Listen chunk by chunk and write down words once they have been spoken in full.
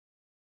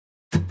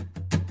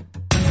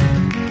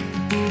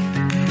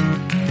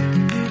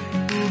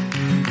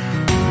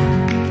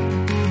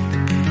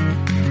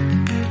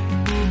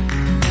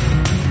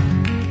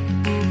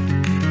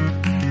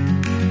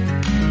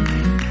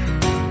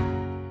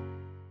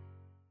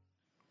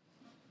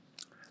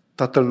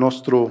Tatăl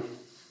nostru,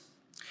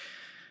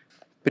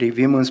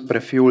 privim înspre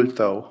Fiul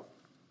Tău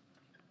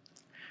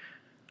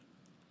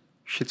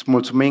și îți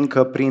mulțumim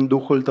că prin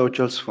Duhul Tău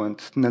cel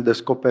Sfânt ne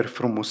descoperi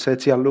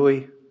frumusețea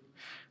Lui,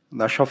 în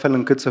așa fel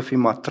încât să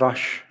fim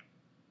atrași,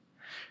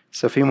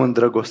 să fim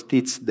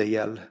îndrăgostiți de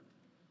El.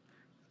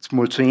 Îți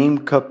mulțumim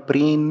că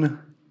prin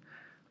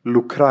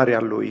lucrarea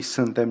Lui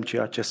suntem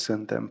ceea ce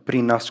suntem,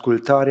 prin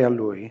ascultarea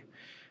Lui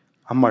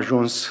am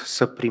ajuns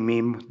să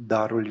primim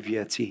darul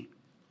vieții.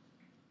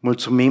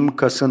 Mulțumim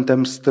că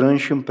suntem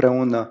strânși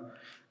împreună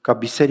ca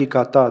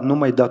biserica Ta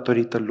numai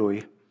datorită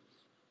Lui.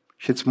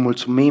 Și îți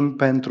mulțumim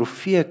pentru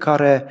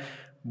fiecare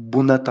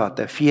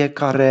bunătate,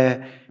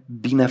 fiecare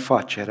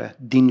binefacere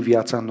din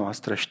viața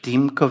noastră.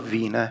 Știm că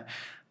vine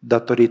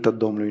datorită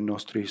Domnului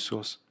nostru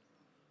Iisus.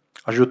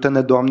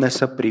 Ajută-ne, Doamne,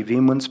 să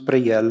privim înspre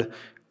El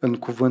în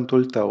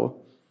cuvântul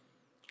Tău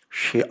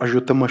și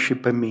ajută-mă și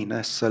pe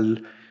mine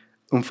să-L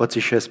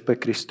înfățișez pe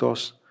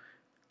Hristos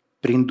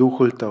prin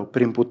Duhul Tău,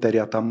 prin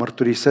puterea Ta.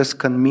 Mărturisesc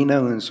că în mine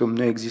însumi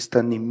nu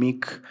există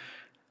nimic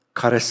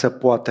care să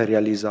poată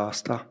realiza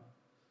asta,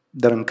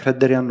 dar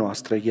încrederea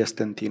noastră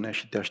este în Tine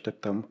și Te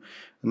așteptăm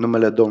în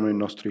numele Domnului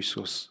nostru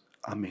Iisus.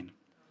 Amin.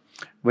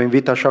 Vă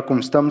invit, așa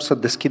cum stăm, să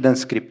deschidem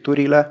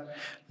Scripturile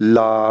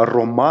la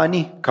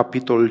Romani,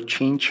 capitolul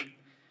 5,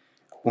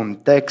 un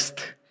text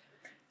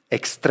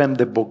extrem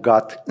de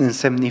bogat în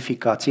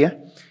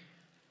semnificație.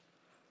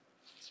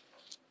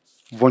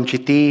 Vom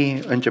citi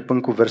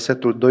începând cu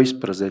versetul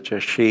 12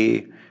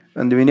 și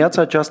în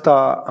dimineața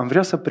aceasta am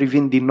vrea să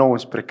privim din nou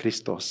spre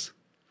Hristos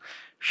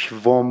și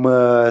vom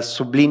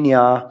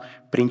sublinia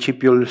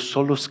principiul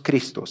solus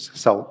Christus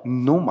sau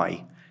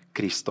numai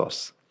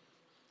Hristos.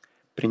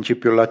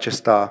 Principiul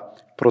acesta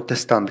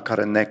protestant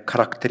care ne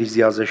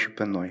caracterizează și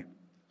pe noi.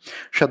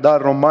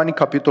 Așadar, Romani,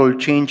 capitolul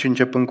 5,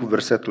 începând cu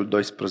versetul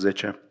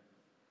 12.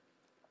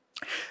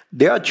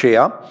 De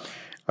aceea,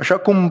 așa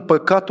cum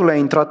păcatul a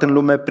intrat în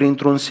lume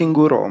printr-un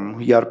singur om,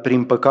 iar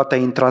prin păcat a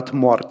intrat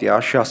moartea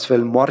și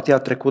astfel moartea a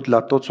trecut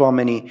la toți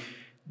oamenii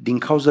din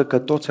cauza că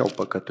toți au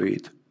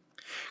păcătuit.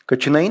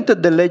 Căci înainte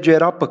de lege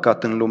era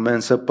păcat în lume,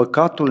 însă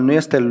păcatul nu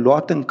este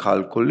luat în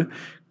calcul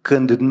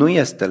când nu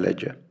este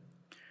lege.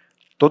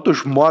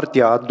 Totuși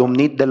moartea a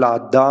domnit de la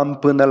Adam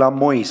până la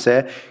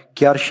Moise,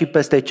 chiar și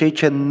peste cei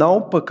ce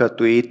n-au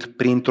păcătuit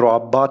printr-o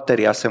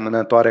abatere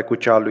asemănătoare cu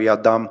cea a lui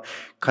Adam,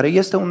 care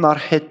este un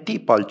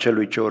arhetip al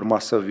celui ce urma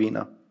să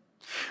vină.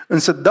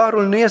 Însă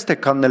darul nu este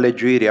ca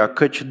nelegiuirea,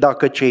 căci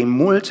dacă cei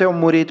mulți au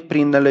murit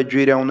prin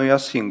nelegiuirea unuia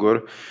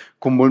singur,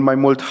 cu mult mai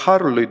mult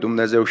harul lui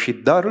Dumnezeu și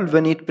darul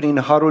venit prin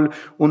harul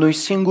unui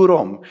singur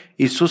om,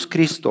 Iisus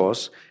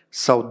Hristos,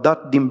 s-au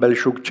dat din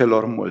belșug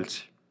celor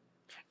mulți.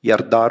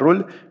 Iar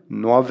darul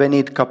nu a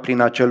venit ca prin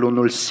acel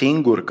unul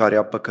singur care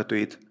a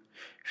păcătuit,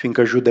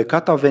 fiindcă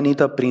judecata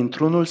venită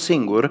printr-unul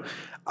singur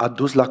a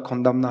dus la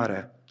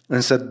condamnare.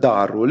 Însă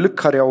darul,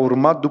 care a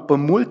urmat după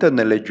multe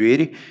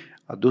nelegiuiri,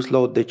 a dus la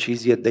o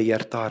decizie de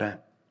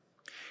iertare.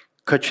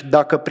 Căci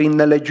dacă prin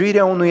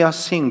nelegiuirea unuia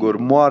singur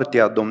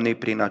moartea a domnit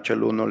prin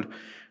acel unul,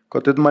 cu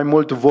atât mai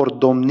mult vor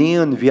domni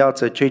în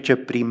viață cei ce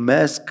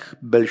primesc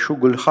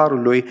belșugul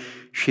harului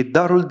și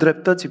darul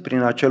dreptății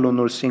prin acel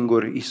unul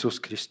singur, Iisus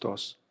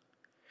Hristos.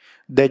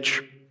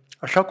 Deci,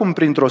 așa cum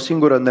printr-o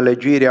singură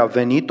nelegiuire a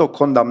venit o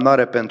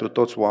condamnare pentru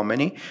toți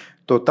oamenii,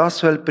 tot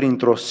astfel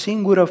printr-o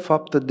singură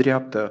faptă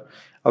dreaptă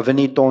a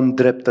venit o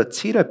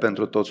îndreptățire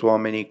pentru toți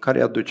oamenii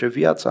care aduce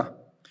viața.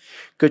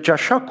 Căci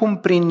așa cum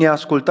prin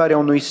neascultarea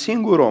unui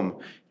singur om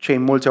cei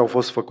mulți au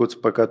fost făcuți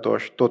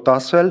păcătoși, tot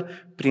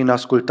astfel prin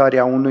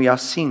ascultarea unuia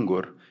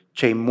singur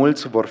cei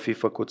mulți vor fi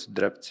făcuți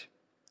drepți.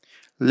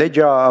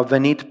 Legea a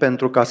venit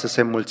pentru ca să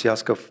se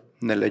mulțească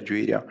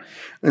nelegiuirea.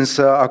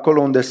 Însă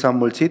acolo unde s-a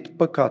mulțit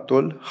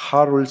păcatul,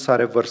 harul s-a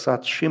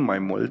revărsat și mai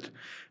mult,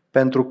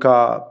 pentru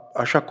că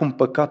așa cum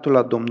păcatul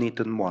a domnit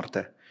în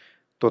moarte,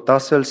 tot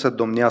astfel să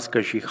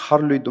domnească și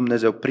harul lui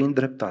Dumnezeu prin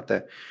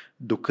dreptate,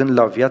 ducând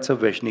la viață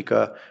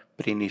veșnică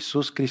prin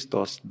Iisus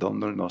Hristos,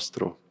 Domnul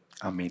nostru.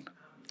 Amin.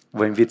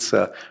 Vă invit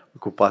să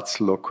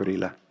ocupați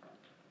locurile.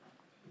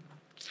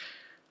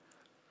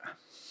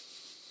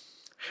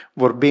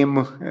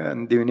 Vorbim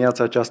în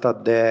dimineața aceasta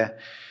de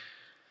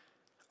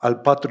al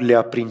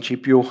patrulea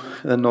principiu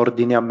în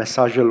ordinea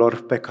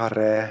mesajelor pe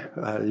care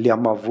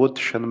le-am avut,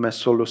 și anume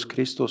solus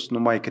Christus,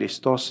 numai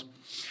Hristos.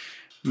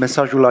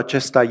 Mesajul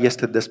acesta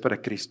este despre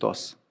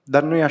Hristos,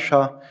 dar nu e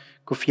așa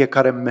cu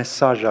fiecare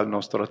mesaj al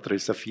nostru trebuie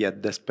să fie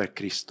despre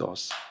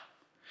Hristos.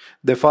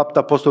 De fapt,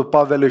 Apostolul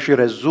Pavel își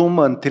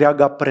rezumă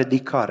întreaga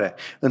predicare,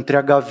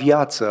 întreaga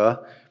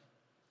viață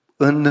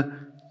în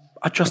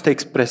această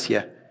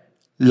expresie.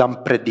 L-am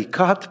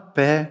predicat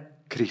pe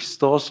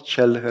Hristos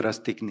cel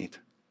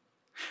răstignit.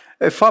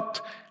 De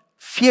fapt,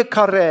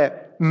 fiecare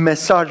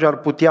mesaj ar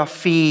putea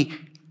fi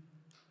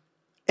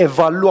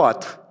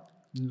evaluat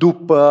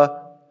după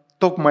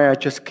tocmai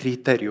acest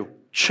criteriu.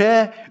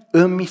 Ce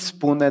îmi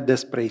spune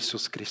despre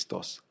Iisus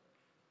Hristos?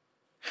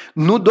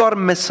 Nu doar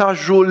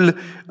mesajul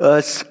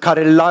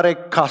care îl are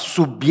ca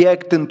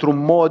subiect într-un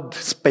mod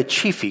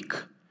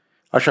specific,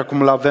 așa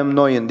cum îl avem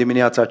noi în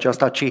dimineața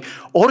aceasta, ci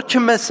orice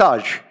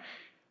mesaj,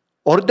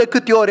 ori de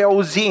câte ori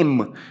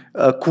auzim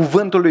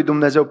cuvântul lui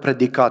Dumnezeu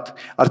predicat,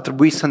 ar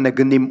trebui să ne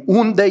gândim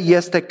unde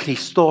este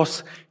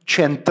Hristos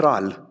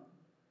central.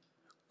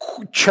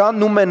 Ce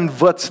anume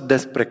învăț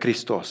despre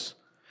Hristos?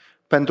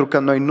 Pentru că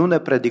noi nu ne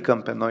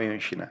predicăm pe noi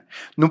înșine.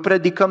 Nu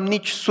predicăm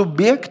nici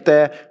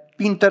subiecte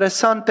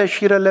interesante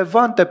și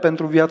relevante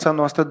pentru viața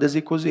noastră de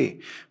zi cu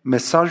zi.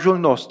 Mesajul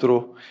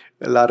nostru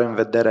îl are în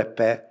vedere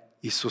pe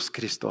Iisus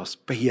Hristos,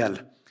 pe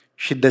El.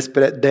 Și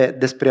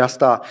despre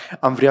asta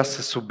am vrea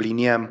să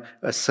subliniem,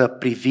 să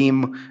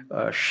privim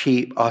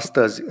și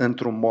astăzi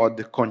într-un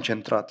mod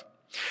concentrat.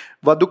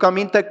 Vă aduc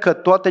aminte că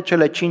toate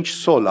cele 5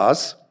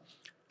 solas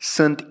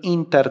sunt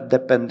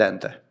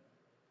interdependente.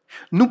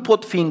 Nu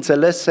pot fi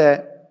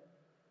înțelese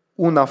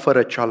una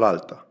fără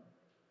cealaltă.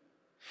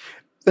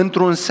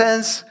 Într-un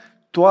sens,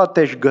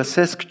 toate își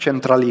găsesc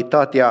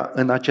centralitatea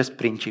în acest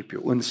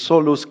principiu, în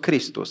solus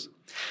Christus.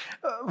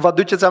 Vă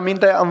aduceți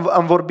aminte,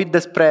 am vorbit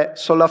despre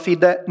sola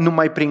fide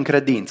numai prin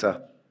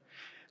credință.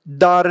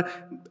 Dar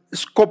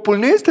scopul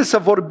nu este să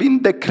vorbim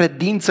de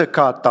credință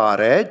ca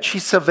atare,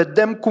 ci să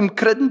vedem cum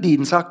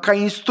credința ca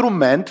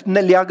instrument ne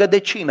leagă de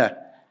cine?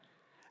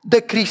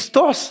 De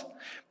Hristos.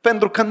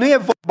 Pentru că nu e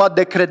vorba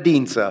de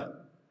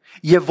credință,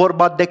 e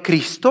vorba de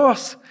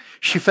Hristos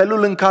și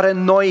felul în care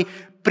noi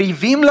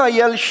privim la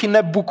El și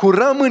ne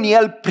bucurăm în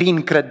El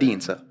prin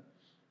credință.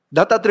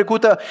 Data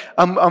trecută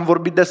am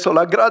vorbit de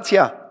sola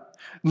gratia,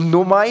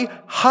 numai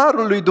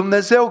harul lui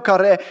Dumnezeu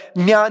care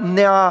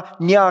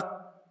ne-a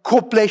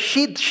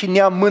copleșit și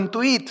ne-a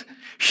mântuit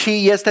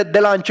și este de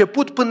la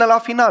început până la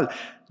final.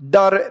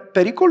 Dar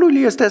pericolul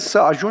este să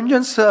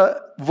ajungem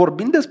să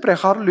vorbim despre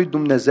harul lui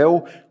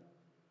Dumnezeu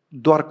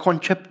doar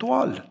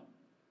conceptual,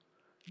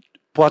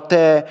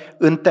 poate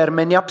în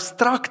termeni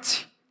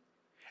abstracți.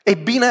 Ei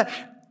bine,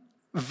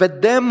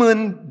 vedem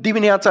în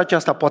dimineața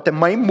aceasta, poate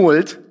mai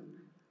mult,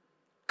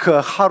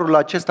 că harul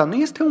acesta nu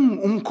este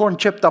un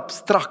concept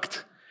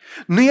abstract.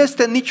 Nu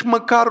este nici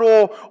măcar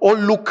o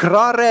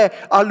lucrare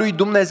a lui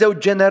Dumnezeu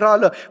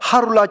generală.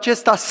 Harul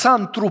acesta s-a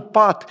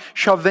întrupat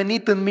și a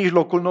venit în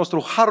mijlocul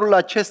nostru. Harul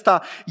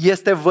acesta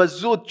este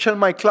văzut cel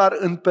mai clar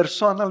în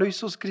persoana lui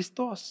Iisus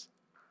Hristos.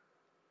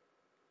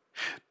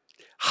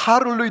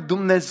 Harul lui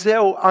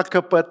Dumnezeu a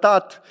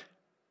căpătat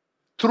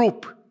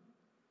trup.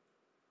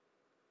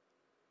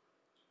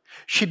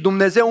 Și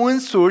Dumnezeu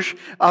însuși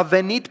a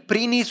venit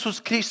prin Iisus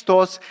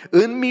Hristos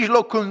în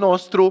mijlocul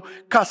nostru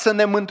ca să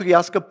ne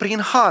mântuiască prin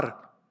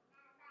har.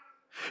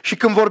 Și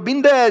când vorbim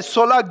de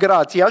sola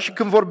gratia și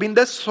când vorbim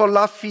de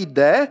sola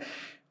fide,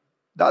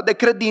 da, de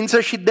credință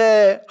și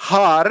de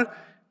har,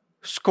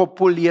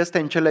 scopul este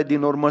în cele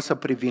din urmă să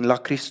privim la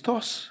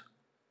Hristos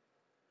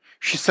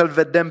și să-L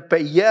vedem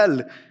pe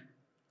El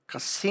ca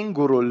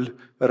singurul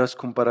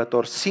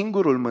răscumpărător,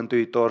 singurul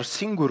mântuitor,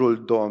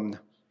 singurul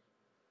Domn.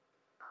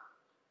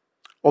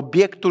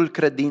 Obiectul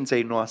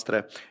credinței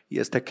noastre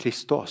este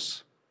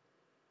Hristos.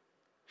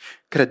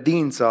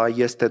 Credința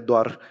este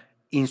doar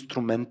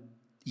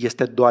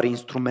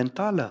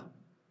instrumentală.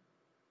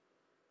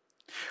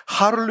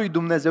 Harul lui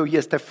Dumnezeu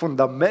este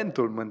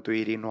fundamentul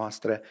mântuirii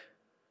noastre,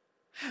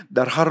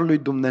 dar harul lui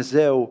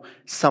Dumnezeu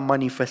s-a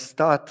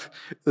manifestat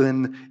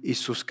în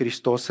Iisus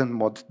Hristos în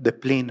mod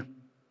deplin.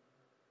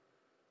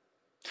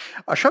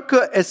 Așa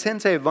că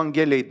esența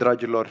Evangheliei,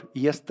 dragilor,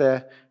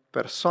 este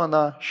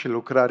persoana și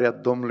lucrarea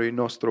Domnului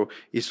nostru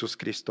Iisus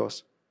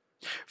Hristos.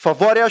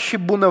 Favoarea și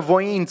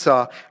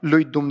bunăvoința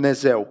lui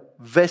Dumnezeu,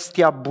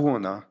 vestea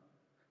bună,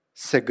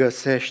 se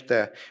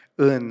găsește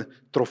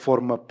într-o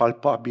formă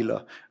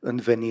palpabilă în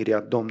venirea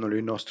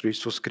Domnului nostru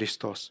Iisus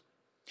Hristos.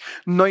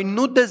 Noi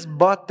nu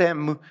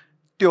dezbatem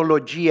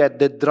teologie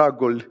de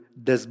dragul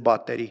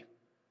dezbaterii,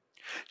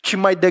 ci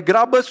mai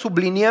degrabă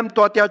subliniem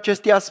toate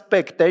aceste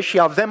aspecte și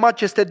avem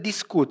aceste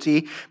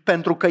discuții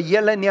pentru că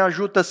ele ne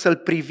ajută să-L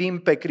privim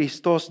pe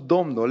Hristos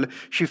Domnul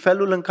și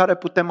felul în care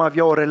putem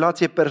avea o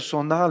relație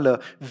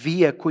personală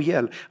vie cu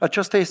El.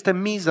 Aceasta este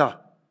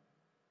miza.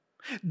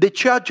 De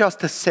ce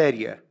această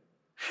serie?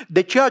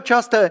 De ce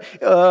această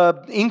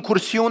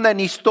incursiune în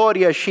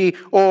istorie și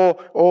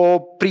o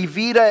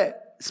privire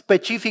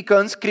specifică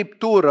în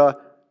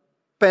Scriptură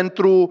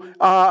pentru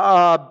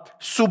a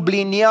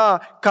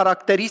sublinia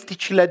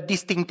caracteristicile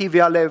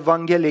distinctive ale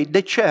Evangheliei? De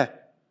ce?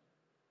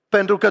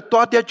 Pentru că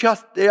toate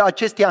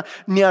acestea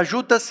ne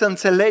ajută să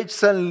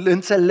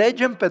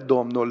înțelegem pe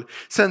Domnul,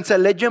 să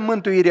înțelegem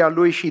mântuirea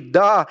Lui și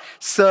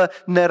să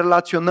ne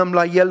relaționăm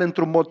la El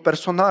într-un mod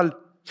personal.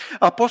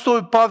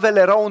 Apostolul Pavel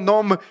era un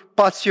om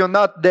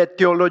pasionat de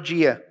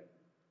teologie,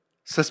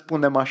 să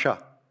spunem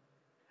așa.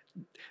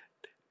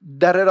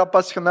 Dar era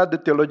pasionat de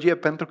teologie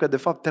pentru că de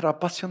fapt era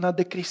pasionat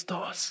de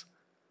Hristos.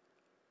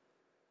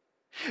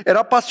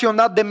 Era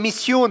pasionat de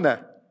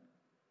misiune.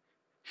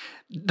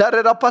 Dar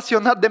era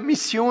pasionat de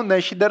misiune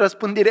și de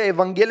răspândirea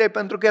Evangheliei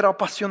pentru că era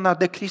pasionat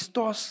de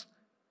Hristos.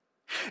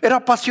 Era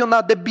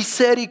pasionat de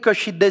biserică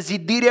și de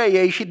zidirea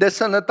ei și de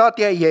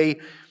sănătatea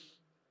ei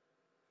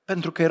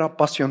pentru că era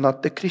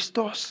pasionat de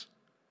Hristos.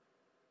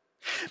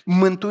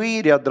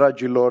 Mântuirea,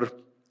 dragilor,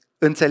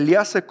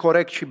 înțeleasă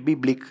corect și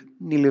biblic,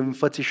 ni-l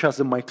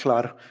înfățișează mai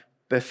clar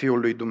pe Fiul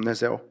lui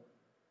Dumnezeu.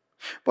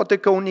 Poate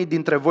că unii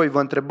dintre voi vă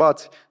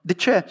întrebați, de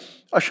ce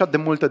așa de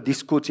multă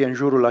discuție în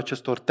jurul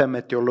acestor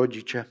teme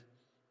teologice?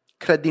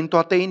 Cred din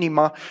toată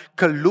inima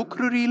că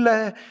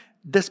lucrurile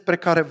despre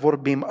care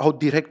vorbim au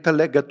directă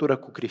legătură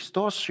cu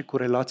Hristos și cu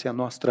relația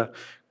noastră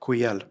cu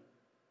El.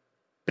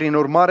 Prin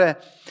urmare,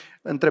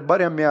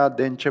 întrebarea mea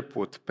de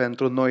început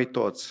pentru noi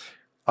toți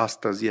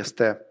astăzi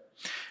este: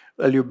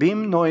 îl iubim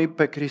noi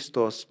pe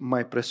Hristos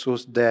mai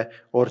presus de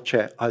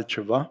orice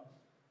altceva?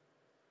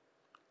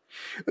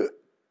 Îl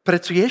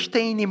prețuiește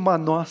inima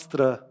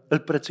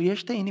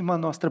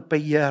noastră pe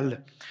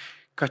El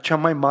ca cea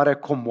mai mare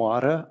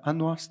comoară a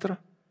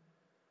noastră?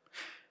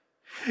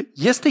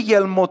 Este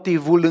El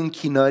motivul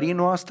închinării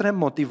noastre,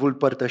 motivul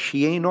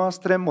părtășiei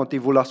noastre,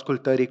 motivul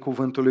ascultării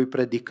cuvântului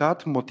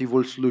predicat,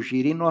 motivul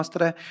slujirii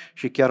noastre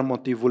și chiar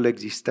motivul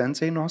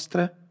existenței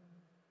noastre?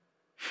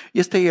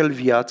 Este El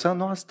viața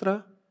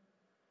noastră?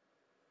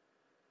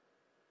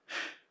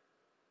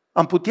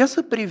 Am putea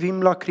să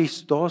privim la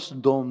Hristos,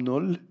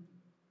 Domnul,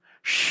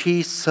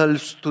 și să-L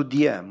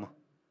studiem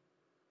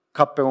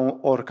ca pe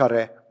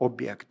oricare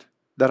obiect.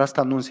 Dar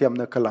asta nu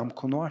înseamnă că L-am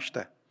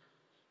cunoaște.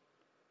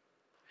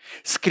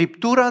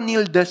 Scriptura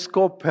ni-L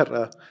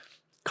descoperă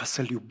ca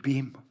să-L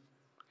iubim,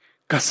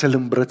 ca să-L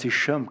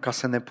îmbrățișăm, ca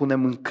să ne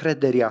punem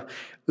încrederea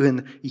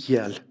în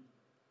El.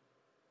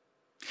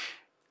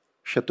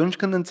 Și atunci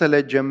când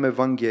înțelegem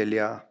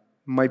Evanghelia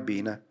mai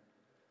bine,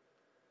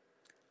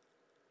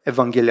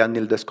 Evanghelia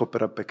ni-L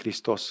descoperă pe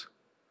Hristos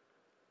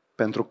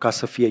pentru ca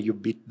să fie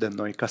iubit de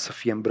noi, ca să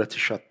fie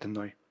îmbrățișat de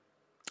noi.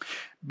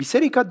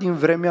 Biserica din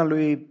vremea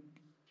lui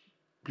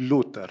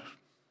Luther,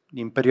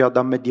 din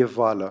perioada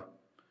medievală,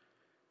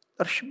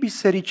 dar și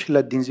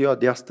bisericile din ziua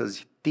de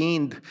astăzi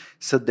tind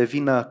să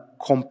devină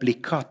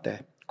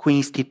complicate cu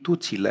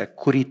instituțiile,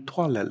 cu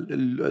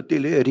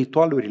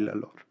ritualurile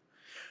lor,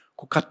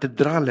 cu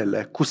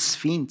catedralele, cu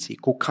sfinții,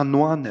 cu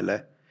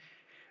canoanele,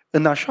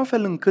 în așa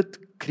fel încât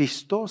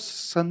Hristos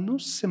să nu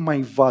se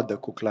mai vadă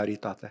cu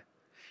claritate.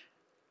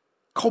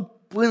 Ca o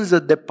pânză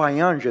de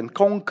paianjen,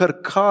 ca o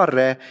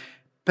încărcare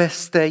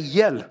peste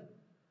El.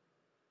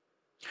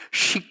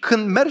 Și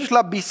când mergi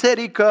la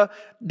biserică,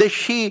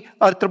 deși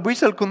ar trebui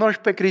să-L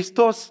cunoști pe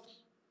Hristos,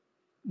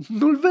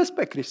 nu-L vezi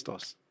pe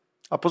Hristos.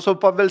 Apostolul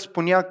Pavel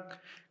spunea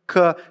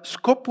că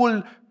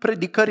scopul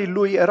predicării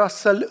lui era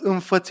să-L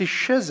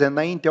înfățișeze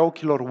înaintea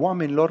ochilor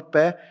oamenilor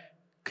pe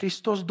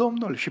Hristos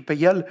Domnul și pe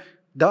El,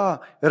 da,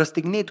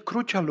 răstignit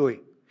crucea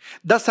Lui.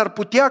 Dar s-ar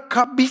putea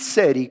ca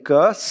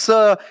biserică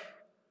să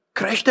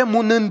creștem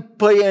un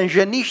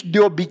împăienjeniș de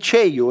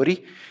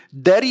obiceiuri,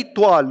 de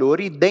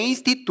ritualuri, de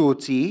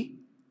instituții,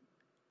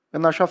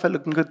 în așa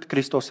fel încât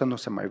Hristos să nu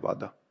se mai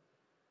vadă.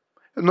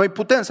 Noi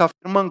putem să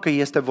afirmăm că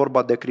este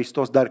vorba de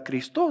Hristos, dar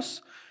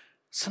Hristos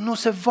să nu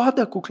se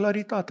vadă cu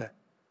claritate.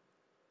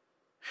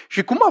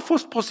 Și cum a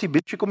fost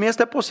posibil și cum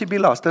este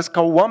posibil astăzi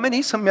ca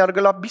oamenii să meargă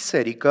la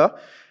biserică,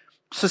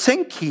 să se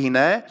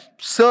închine,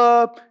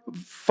 să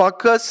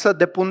facă, să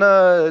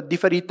depună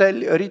diferite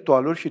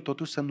ritualuri și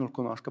totuși să nu-L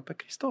cunoască pe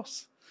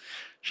Hristos?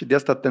 Și de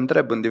asta te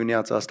întreb în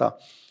dimineața asta,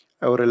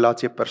 ai o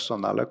relație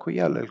personală cu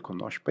El? Îl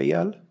cunoști pe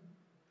El?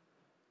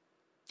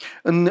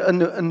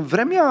 În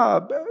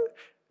vremea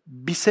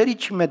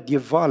bisericii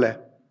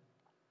medievale,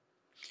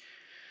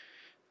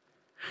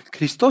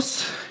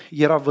 Hristos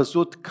era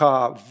văzut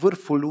ca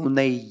vârful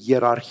unei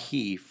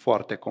ierarhii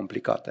foarte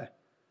complicate.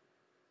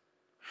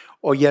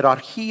 O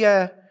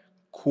ierarhie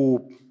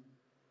cu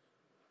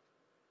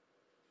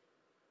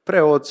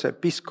preoți,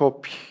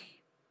 episcopi,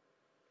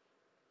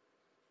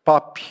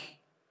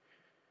 papi,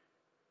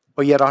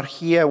 o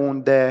ierarhie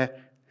unde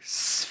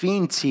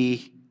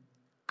sfinții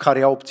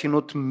care au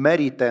obținut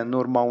merite în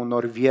urma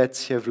unor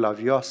vieți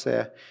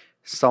evlavioase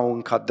s-au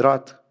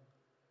încadrat.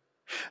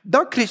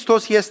 Da,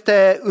 Hristos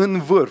este în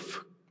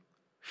vârf,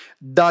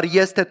 dar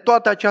este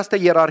toată această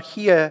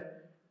ierarhie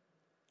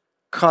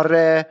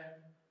care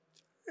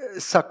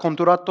s-a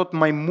conturat tot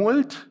mai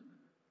mult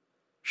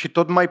și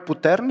tot mai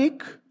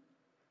puternic,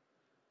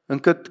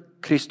 încât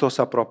Hristos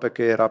aproape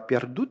că era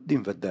pierdut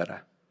din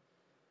vedere.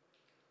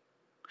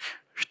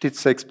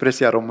 Știți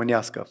expresia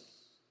românească?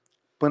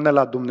 Până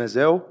la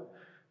Dumnezeu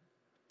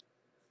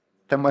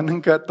te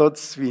mănâncă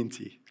toți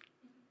sfinții.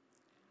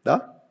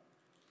 Da?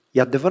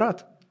 E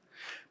adevărat.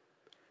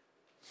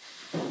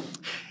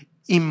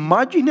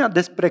 Imaginea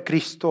despre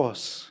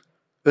Hristos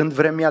în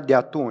vremea de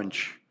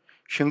atunci,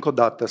 și încă o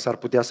dată s-ar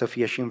putea să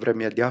fie și în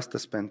vremea de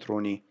astăzi pentru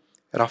unii,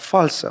 era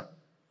falsă.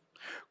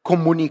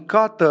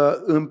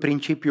 Comunicată în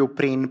principiu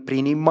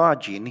prin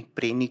imagini,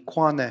 prin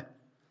icoane,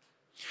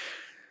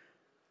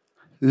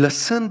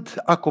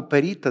 lăsând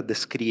acoperită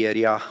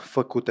descrierea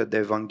făcută de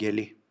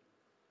Evanghelii.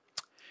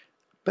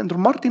 Pentru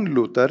Martin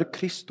Luther,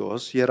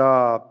 Hristos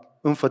era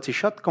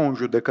înfățișat ca un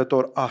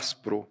judecător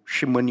aspru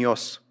și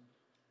mânios,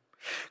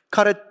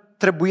 care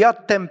trebuia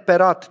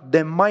temperat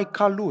de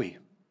Maica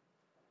lui,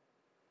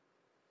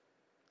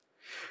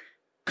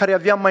 care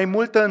avea mai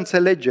multă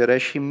înțelegere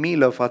și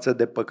milă față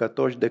de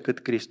păcătoși decât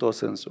Hristos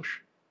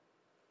însuși.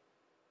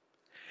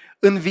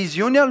 În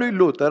viziunea lui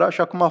Luther,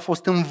 așa cum a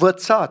fost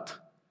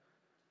învățat,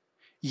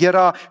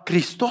 era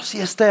Hristos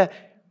este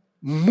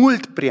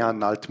mult prea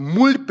înalt,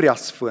 mult prea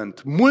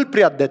sfânt, mult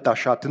prea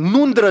detașat,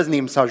 nu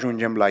îndrăznim să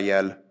ajungem la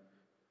El.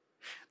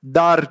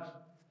 Dar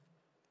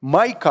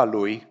maica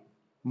lui,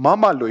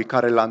 mama lui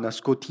care l-a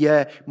născut,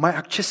 e mai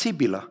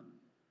accesibilă,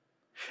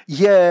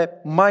 e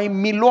mai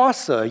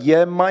miloasă,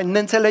 ne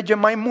înțelege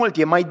mai mult,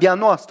 e mai de-a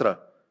noastră.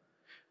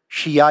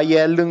 Și ea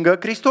e lângă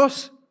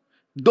Hristos,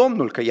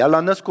 Domnul, că ea l-a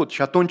născut.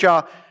 Și atunci,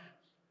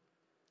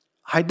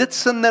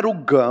 haideți să ne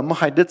rugăm,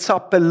 haideți să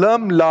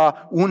apelăm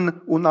la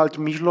un alt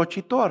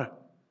mijlocitor.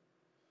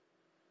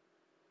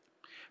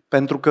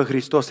 Pentru că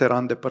Hristos era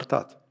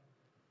îndepărtat.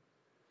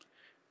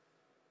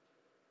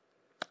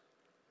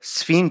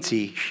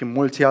 Sfinții și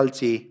mulți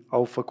alții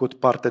au făcut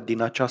parte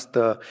din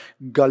această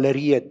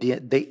galerie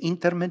de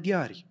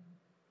intermediari.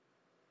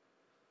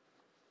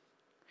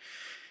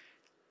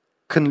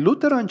 Când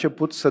Luther a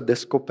început să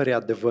descopere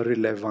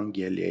adevărurile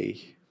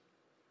Evangheliei,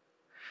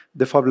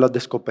 de fapt l-a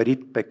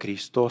descoperit pe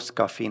Hristos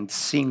ca fiind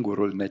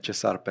singurul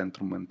necesar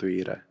pentru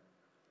mântuire.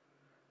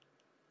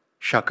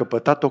 Și a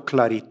căpătat o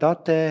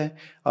claritate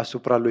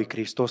asupra lui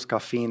Hristos ca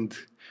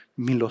fiind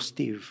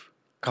milostiv,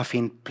 ca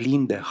fiind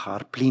plin de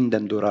har, plin de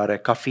îndurare,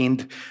 ca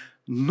fiind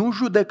nu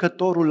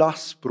judecătorul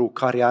aspru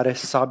care are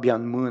sabia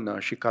în mână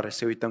și care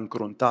se uită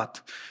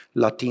încruntat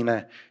la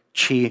tine,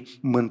 ci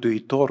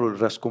Mântuitorul,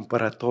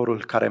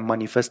 Răscumpărătorul care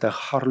manifestă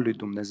harul lui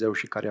Dumnezeu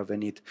și care a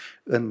venit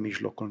în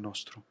mijlocul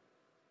nostru.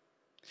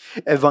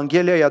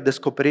 Evanghelia i-a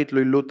descoperit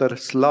lui Luther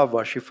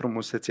slava și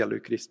frumusețea lui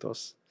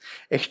Hristos,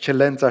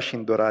 excelența și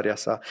îndurarea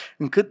sa,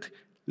 încât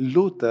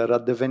Luther a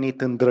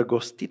devenit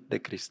îndrăgostit de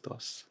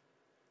Hristos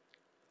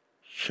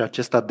și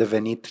acesta a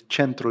devenit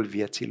centrul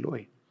vieții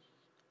lui.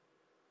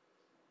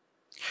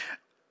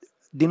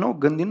 Din nou,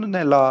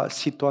 gândindu-ne la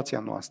situația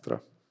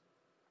noastră,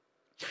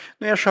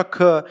 nu e așa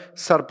că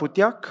s-ar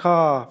putea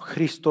ca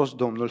Hristos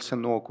Domnul să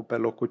nu ocupe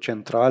locul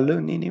central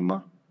în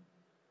inimă,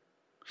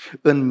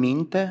 în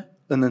minte,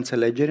 în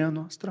înțelegerea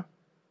noastră?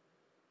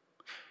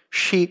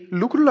 Și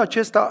lucrul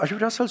acesta, aș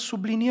vrea să-l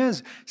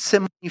subliniez, se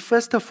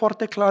manifestă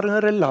foarte clar în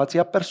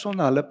relația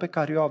personală pe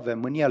care o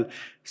avem în El,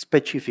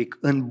 specific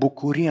în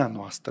bucuria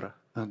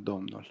noastră în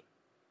Domnul,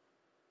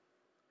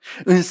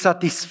 în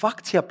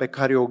satisfacția pe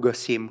care o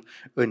găsim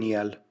în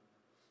El.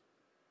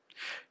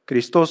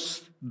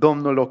 Hristos,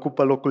 Domnul,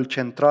 ocupă locul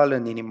central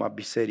în inima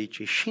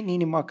bisericii și în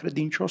inima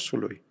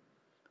credinciosului.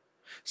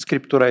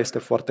 Scriptura este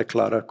foarte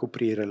clară cu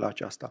privire la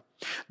aceasta.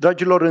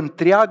 Dragilor,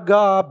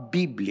 întreaga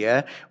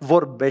Biblie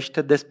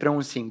vorbește despre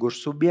un singur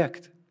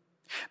subiect.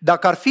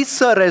 Dacă ar fi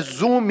să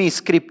rezumi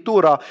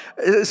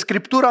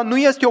Scriptura nu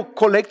este o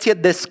colecție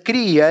de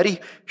scrieri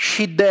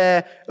și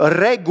de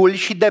reguli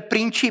și de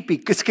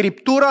principii.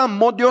 Scriptura, în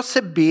mod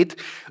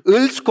deosebit,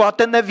 îl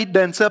scoate în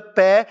evidență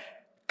pe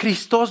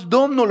Hristos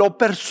Domnul, o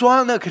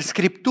persoană.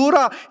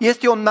 Scriptura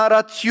este o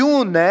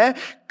narațiune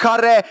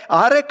care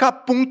are ca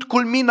punct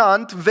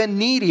culminant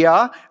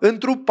venirea,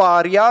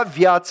 întruparea,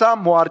 viața,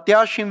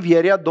 moartea și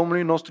învierea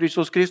Domnului nostru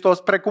Iisus Hristos,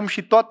 precum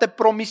și toate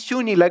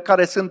promisiunile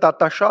care sunt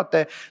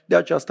atașate de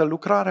această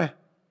lucrare.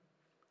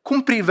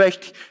 Cum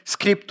privești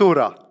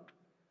Scriptura?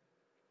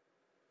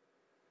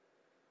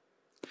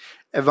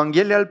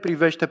 Evanghelia îl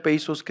privește pe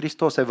Iisus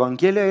Hristos.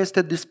 Evanghelia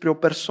este despre o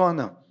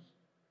persoană.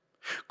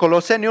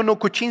 Coloseni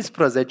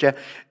 1:15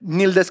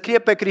 ni-l descrie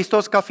pe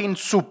Hristos ca fiind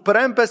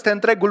suprem peste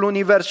întregul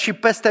univers și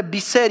peste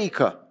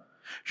biserică.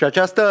 Și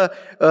această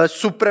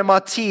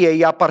supremație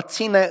îi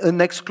aparține în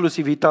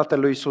exclusivitate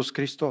lui Iisus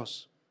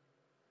Hristos.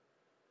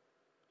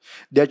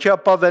 De aceea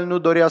Pavel nu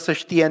dorea să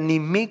știe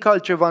nimic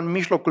altceva în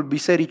mijlocul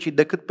bisericii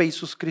decât pe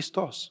Iisus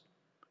Hristos.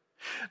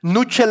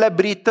 Nu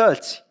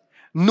celebrități,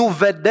 nu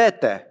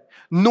vedete,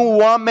 nu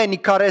oameni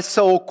care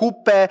să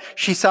ocupe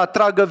și să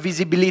atragă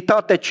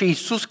vizibilitate, ci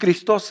Iisus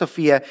Hristos să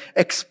fie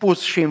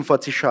expus și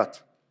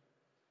înfățișat.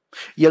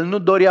 El nu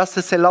dorea să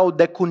se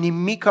laude cu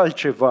nimic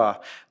altceva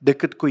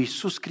decât cu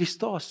Iisus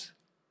Hristos.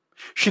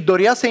 Și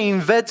dorea să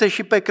învețe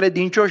și pe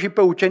credincioși și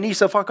pe ucenici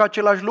să facă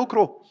același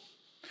lucru.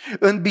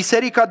 În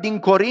biserica din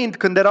Corint,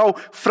 când erau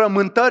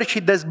frământări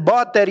și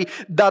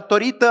dezbateri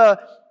datorită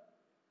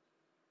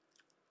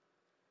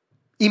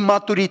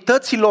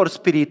imaturităților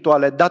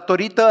spirituale,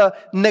 datorită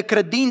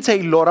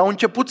necredinței lor, au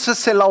început să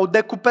se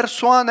laude cu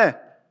persoane.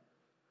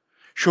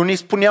 Și unii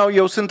spuneau,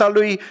 eu sunt al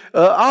lui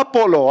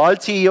Apollo,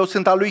 alții, eu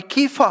sunt al lui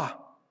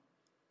Chifa.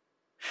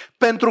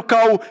 Pentru că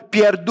au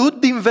pierdut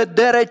din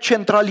vedere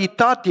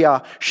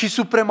centralitatea și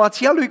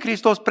supremația lui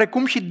Hristos,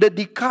 precum și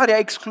dedicarea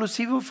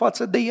exclusivă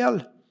față de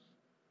El.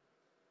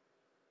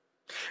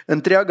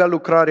 Întreaga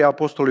lucrare a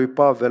apostolului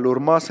Pavel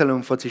urma să-L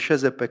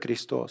înfățișeze pe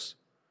Hristos.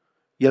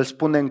 El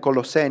spune în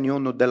Coloseni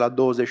 1, de la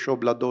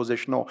 28 la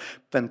 29,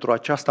 pentru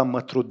aceasta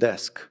mă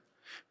trudesc,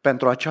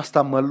 pentru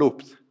aceasta mă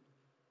lupt,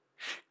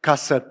 ca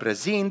să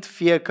prezint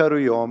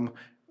fiecărui om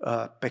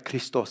pe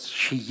Hristos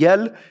și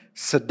el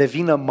să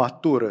devină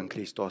matur în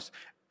Hristos.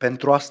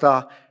 Pentru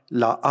asta,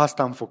 la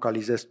asta îmi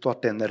focalizez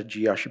toată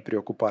energia și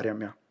preocuparea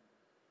mea.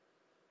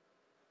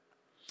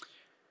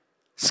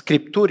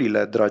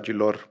 Scripturile,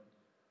 dragilor,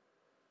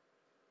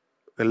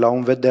 îl au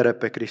în vedere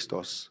pe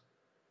Hristos.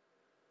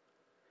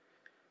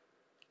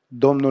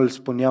 Domnul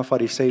spunea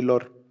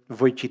fariseilor,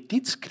 voi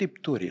citiți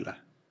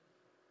Scripturile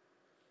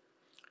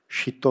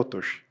și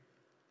totuși,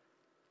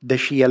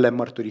 deși ele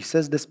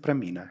mărturisesc despre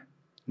mine,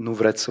 nu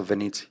vreți să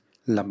veniți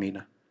la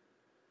mine.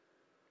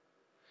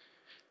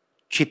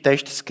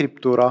 Citești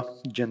Scriptura,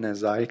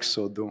 Geneza,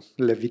 Exodul,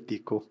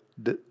 Leviticul,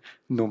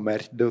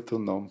 Numeri,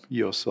 Deuteronom,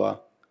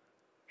 Iosua,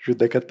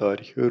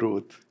 Judecători,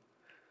 Rut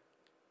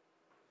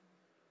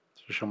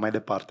și așa mai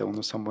departe,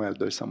 1 Samuel,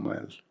 2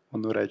 Samuel,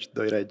 1 Regi,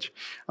 2 Regi.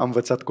 Am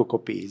învățat cu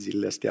copiii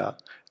zilele astea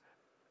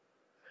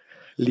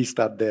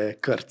lista de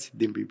cărți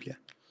din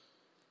Biblie.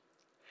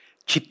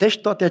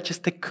 Citești toate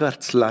aceste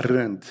cărți la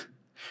rând,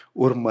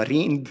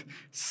 urmărind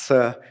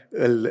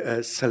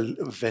să-L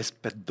vezi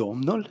pe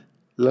Domnul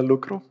la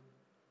lucru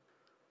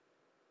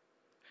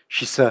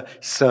și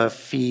să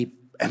fii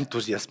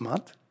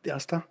entuziasmat de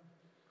asta?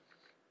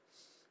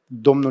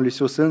 Domnul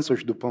Iisus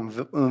însuși,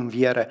 după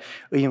înviere,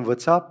 îi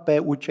învăța pe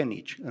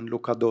ucenici în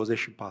Luca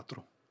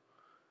 24.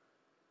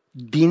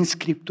 Din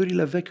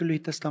Scripturile Vechiului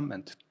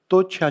Testament,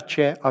 tot ceea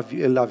ce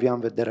îl avea în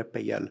vedere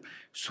pe el,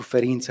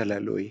 suferințele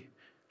lui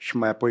și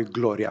mai apoi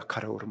gloria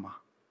care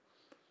urma.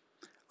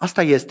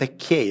 Asta este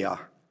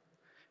cheia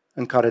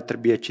în care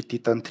trebuie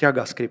citită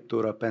întreaga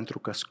Scriptură, pentru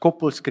că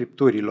scopul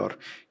Scripturilor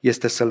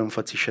este să-L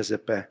înfățișeze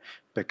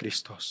pe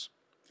Hristos.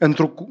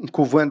 Într-un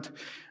cuvânt,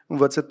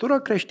 învățătura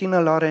creștină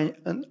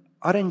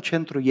are în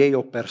centru ei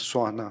o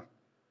persoană,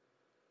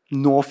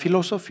 nu o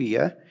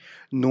filosofie,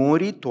 nu un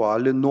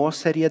ritual, nu o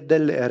serie de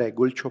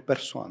reguli, ci o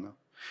persoană.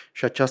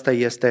 Și aceasta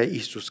este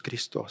Iisus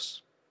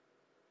Hristos.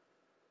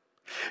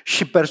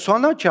 Și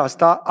persoana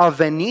aceasta a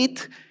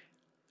venit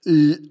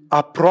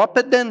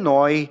aproape de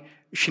noi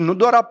și nu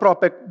doar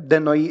aproape de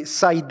noi,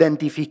 s-a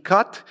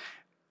identificat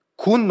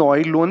cu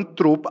noi, luând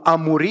trup, a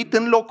murit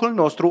în locul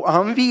nostru, a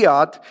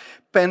înviat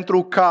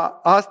pentru ca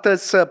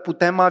astăzi să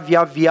putem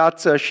avea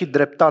viață și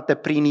dreptate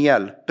prin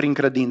El, prin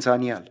credința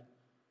în El.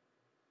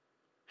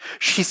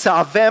 Și să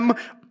avem,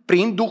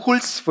 prin Duhul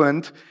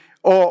Sfânt,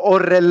 o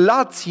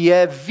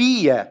relație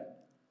vie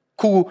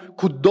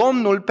cu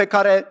Domnul pe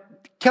care,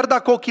 chiar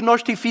dacă ochii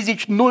noștri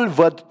fizici nu-L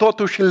văd,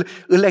 totuși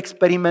îl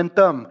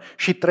experimentăm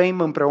și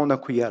trăim împreună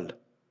cu El.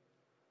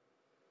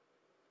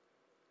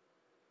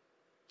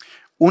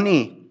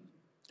 Unii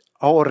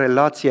au o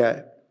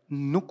relație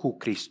nu cu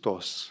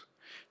Hristos,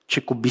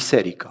 ci cu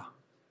biserica.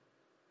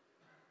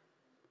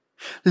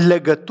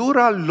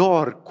 Legătura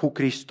lor cu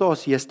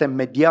Hristos este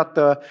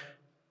mediată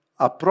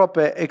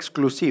aproape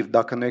exclusiv,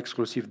 dacă nu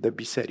exclusiv, de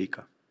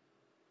biserică.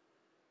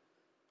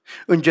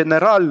 În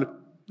general,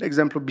 de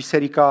exemplu,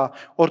 biserica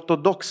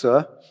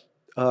ortodoxă,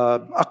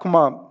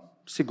 acum,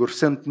 sigur,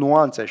 sunt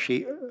nuanțe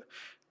și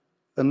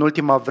în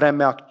ultima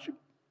vreme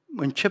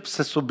încep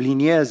să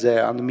sublinieze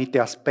anumite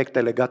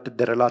aspecte legate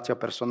de relația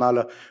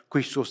personală cu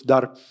Iisus,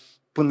 dar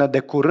până de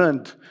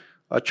curând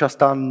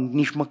aceasta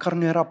nici măcar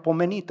nu era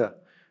pomenită.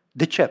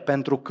 De ce?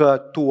 Pentru că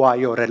tu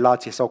ai o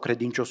relație sau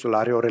credinciosul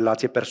are o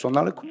relație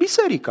personală cu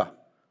biserica.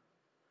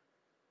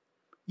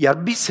 Iar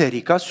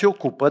biserica se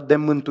ocupă de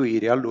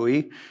mântuirea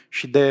lui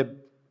și de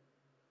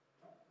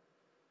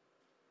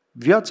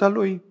viața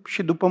lui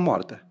și după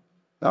moarte.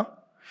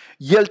 Da?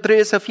 El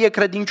trebuie să fie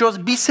credincios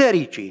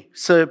bisericii,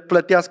 să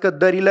plătească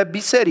dările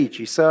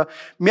bisericii, să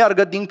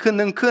meargă din când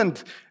în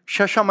când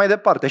și așa mai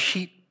departe.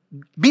 Și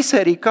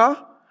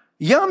biserica,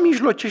 ea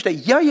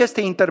mijlocește, ea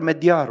este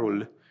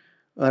intermediarul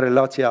în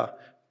relația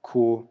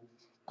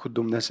cu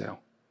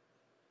Dumnezeu.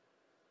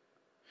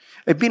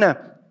 Ei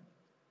bine,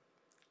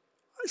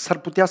 s-ar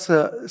putea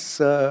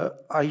să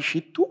ai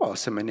și tu o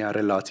asemenea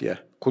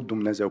relație cu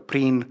Dumnezeu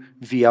prin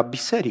via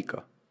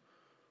biserică.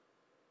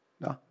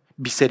 Da?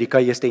 Biserica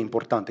este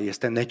importantă,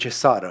 este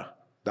necesară.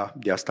 Da?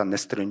 De asta ne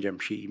strângem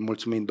și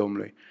mulțumim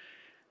Domnului.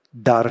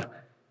 Dar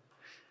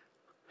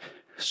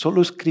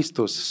Solus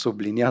Christus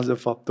subliniază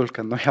faptul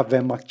că noi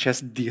avem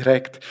acces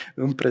direct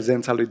în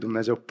prezența lui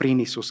Dumnezeu prin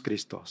Iisus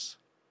Hristos.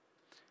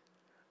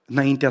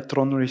 Înaintea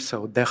tronului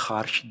Său de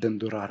har și de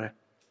îndurare.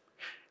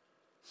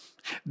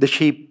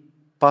 Deși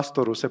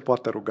pastorul se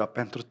poate ruga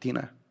pentru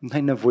tine,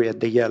 n-ai nevoie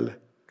de el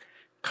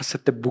ca să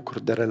te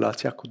bucuri de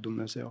relația cu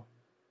Dumnezeu.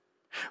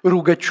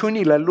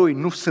 Rugăciunile lui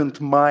nu sunt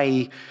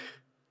mai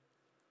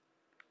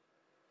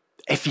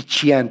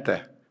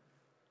eficiente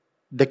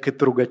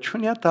decât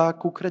rugăciunea ta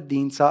cu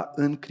credința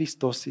în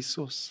Hristos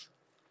Iisus.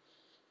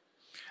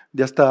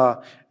 De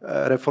asta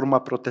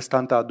Reforma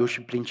Protestantă a adus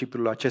și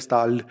principiul acesta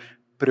al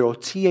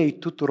preoției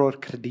tuturor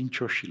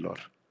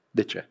credincioșilor.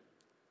 De ce?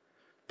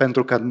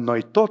 Pentru că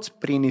noi toți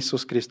prin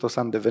Iisus Hristos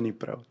am devenit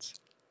preoți.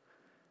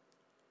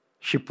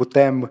 Și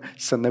putem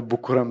să ne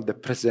bucurăm de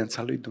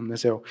prezența lui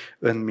Dumnezeu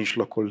în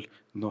mijlocul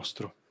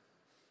nostru.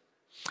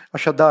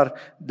 Așadar,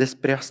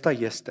 despre asta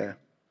este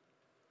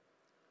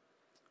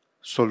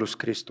Solus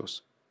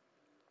Christus.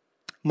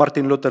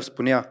 Martin Luther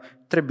spunea,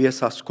 trebuie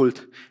să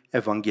ascult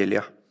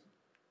Evanghelia.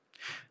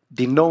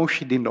 Din nou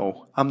și din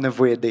nou am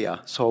nevoie de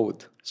ea, să o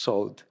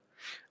aud,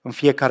 în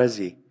fiecare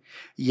zi.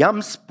 Ea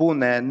îmi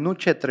spune nu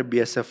ce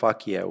trebuie să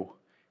fac eu,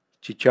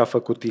 ci ce a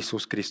făcut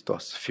Iisus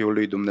Hristos, Fiul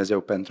lui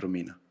Dumnezeu pentru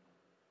mine.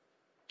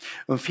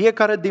 În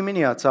fiecare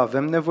dimineață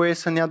avem nevoie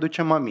să ne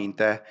aducem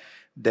aminte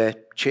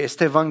de ce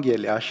este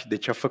Evanghelia și de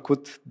ce a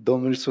făcut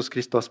Domnul Iisus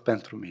Hristos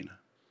pentru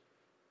mine.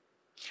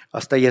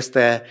 Asta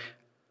este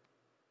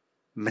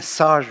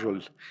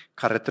mesajul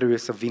care trebuie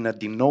să vină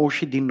din nou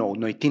și din nou.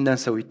 Noi tindem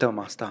să uităm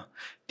asta,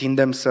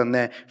 tindem să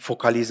ne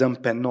focalizăm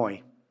pe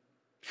noi.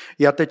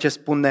 Iată ce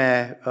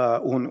spune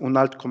un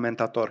alt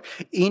comentator.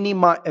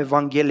 Inima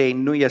Evangheliei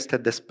nu este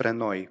despre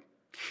noi.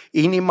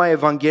 Inima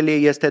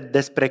Evangheliei este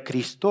despre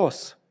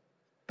Hristos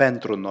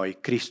pentru noi.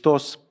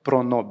 Christos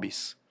pro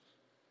nobis.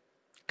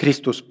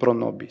 Christus pro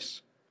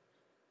nobis.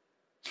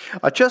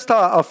 Aceasta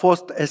a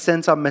fost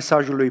esența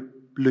mesajului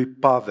lui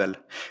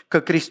Pavel.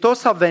 Că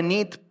Hristos a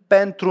venit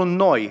pentru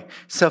noi,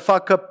 să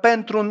facă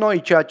pentru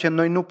noi ceea ce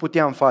noi nu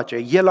puteam face.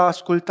 El a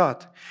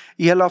ascultat,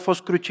 El a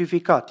fost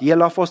crucificat,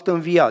 El a fost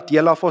înviat,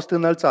 El a fost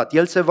înălțat,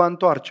 El se va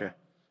întoarce.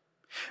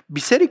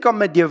 Biserica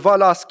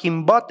medievală a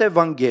schimbat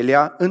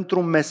Evanghelia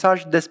într-un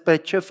mesaj despre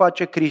ce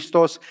face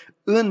Hristos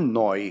în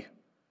noi,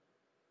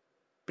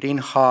 prin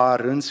har,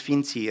 în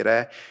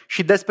sfințire,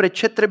 și despre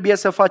ce trebuie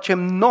să facem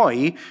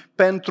noi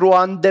pentru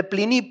a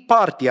îndeplini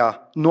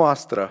partea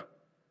noastră.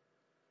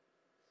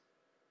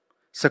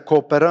 Să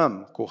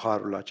cooperăm cu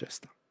harul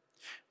acesta.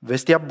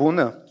 Vestea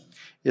bună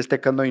este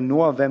că noi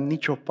nu avem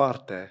nicio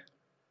parte,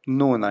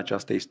 nu în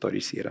această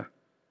istorisire.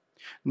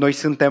 Noi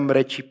suntem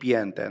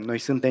recipiente, noi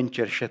suntem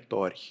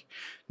cerșetori,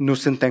 nu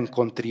suntem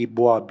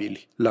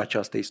contribuabili la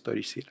această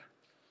istorisire.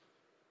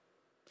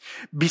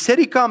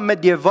 Biserica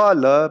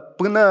medievală,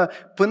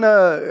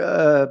 până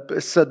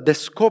să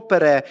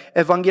descopere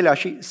Evanghelia,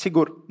 și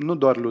sigur, nu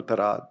doar Luther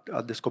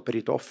a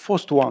descoperit-o, au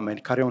fost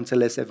oameni care au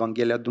înțeles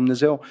Evanghelia.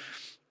 Dumnezeu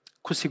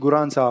cu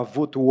siguranță a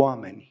avut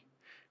oameni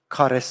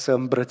care să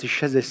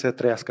îmbrățișeze și să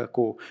trăiască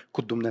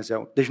cu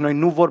Dumnezeu. Deci noi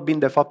nu vorbim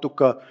de faptul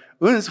că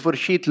în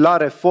sfârșit, la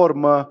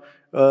reformă,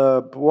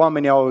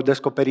 oamenii au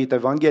descoperit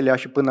Evanghelia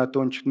și până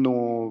atunci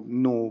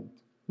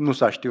nu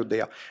s-a știut de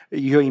ea.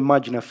 E o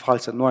imagine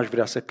falsă, nu aș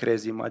vrea să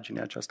crezi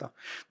imaginea aceasta.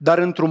 Dar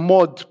într-un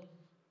mod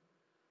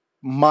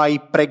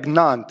mai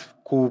pregnant,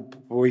 cu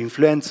o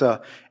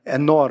influență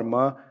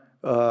enormă,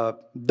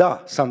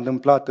 da, s-a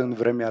întâmplat în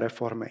vremea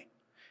reformei.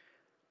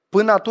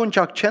 Până atunci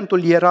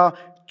accentul era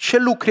ce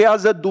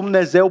lucrează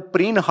Dumnezeu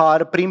prin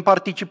har, prin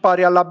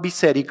participarea la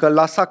biserică,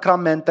 la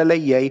sacramentele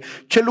ei,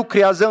 ce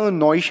lucrează în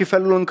noi și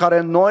felul în care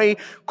noi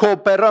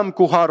cooperăm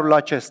cu harul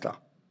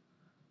acesta.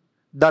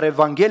 Dar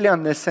Evanghelia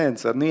în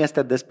esență nu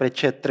este despre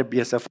ce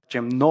trebuie să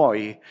facem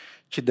noi,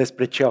 ci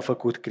despre ce a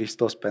făcut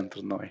Hristos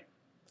pentru noi.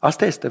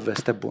 Asta este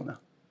veste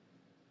bună.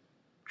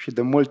 Și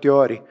de multe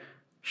ori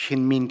și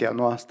în mintea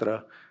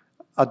noastră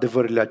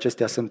adevărurile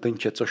acestea sunt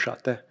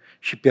încețoșate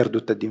și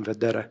pierdute din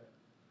vedere.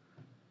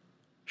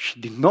 Și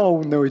din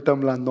nou ne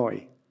uităm la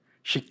noi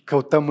și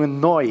căutăm în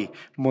noi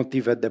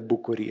motive de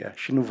bucurie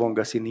și nu vom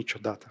găsi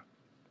niciodată.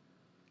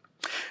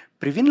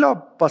 Privind la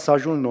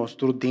pasajul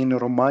nostru din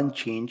Romani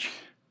 5,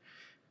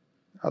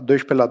 a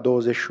 12 la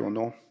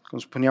 21, cum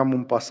spuneam,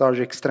 un pasaj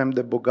extrem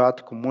de bogat,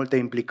 cu multe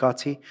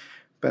implicații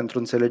pentru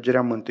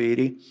înțelegerea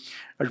mântuirii,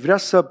 aș vrea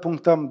să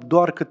punctăm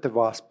doar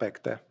câteva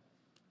aspecte.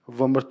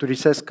 Vă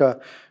mărturisesc că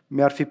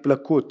mi-ar fi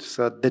plăcut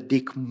să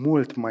dedic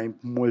mult mai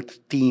mult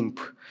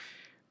timp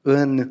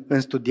în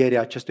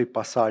studierea acestui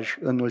pasaj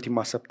în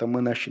ultima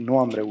săptămână și nu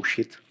am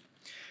reușit.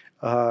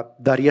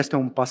 Dar este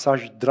un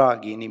pasaj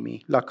drag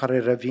inimii, la care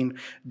revin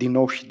din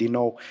nou și din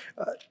nou.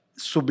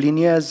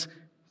 Subliniez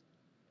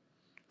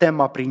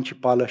tema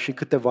principală și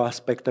câteva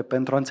aspecte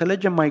pentru a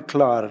înțelege mai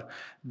clar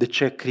de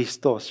ce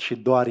Hristos și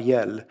doar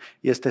El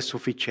este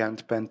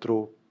suficient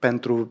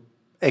pentru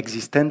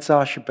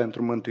existența și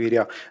pentru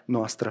mântuirea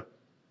noastră.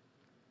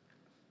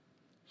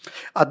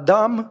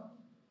 Adam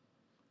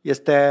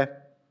este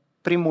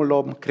primul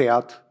om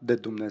creat de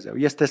Dumnezeu.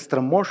 Este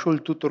strămoșul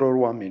tuturor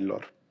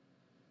oamenilor.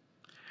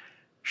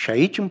 Și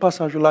aici, în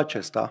pasajul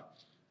acesta,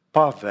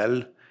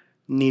 Pavel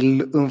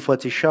ni-l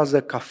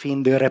înfățișează ca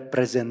fiind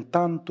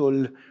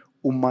reprezentantul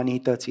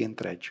umanității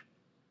întregi.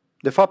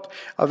 De fapt,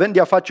 avem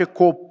de-a face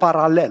cu o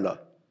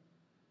paralelă.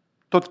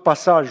 Tot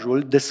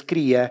pasajul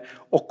descrie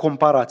o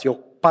comparație, o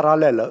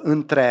paralelă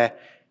între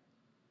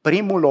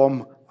primul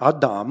om,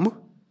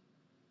 Adam,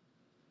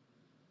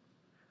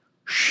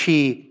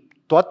 și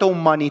toată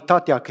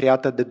umanitatea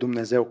creată de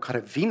Dumnezeu care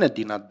vine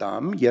din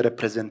Adam, e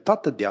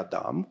reprezentată de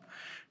Adam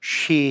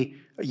și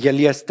el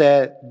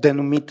este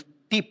denumit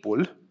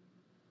tipul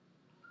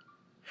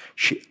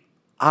și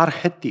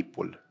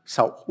arhetipul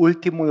sau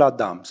ultimul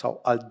Adam sau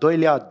al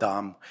doilea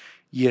Adam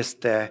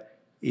este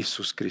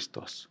Iisus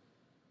Hristos.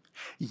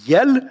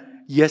 El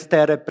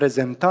este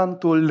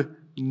reprezentantul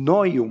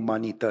noi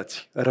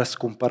umanități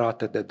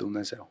răscumpărate de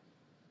Dumnezeu.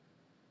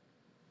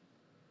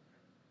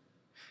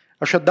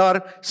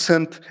 Așadar,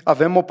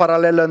 avem o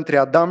paralelă între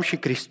Adam și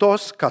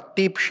Hristos ca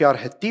tip și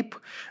arhetip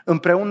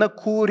împreună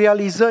cu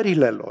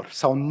realizările lor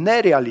sau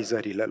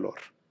nerealizările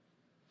lor,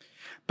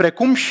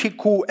 precum și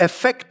cu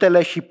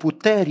efectele și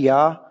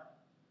puterea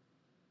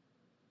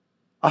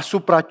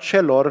asupra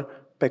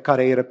celor pe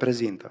care îi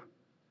reprezintă.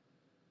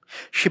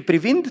 Și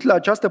privind la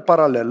această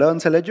paralelă,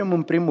 înțelegem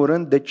în primul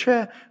rând de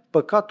ce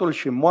păcatul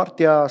și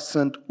moartea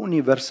sunt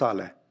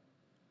universale.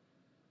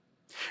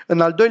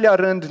 În al doilea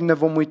rând ne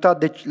vom uita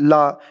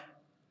la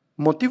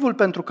motivul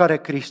pentru care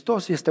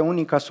Hristos este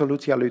unica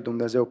soluție a lui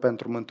Dumnezeu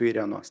pentru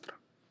mântuirea noastră.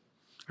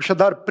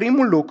 Așadar,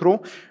 primul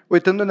lucru,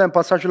 uitându-ne în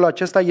pasajul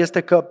acesta,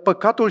 este că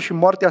păcatul și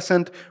moartea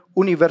sunt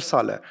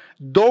universale.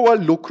 Două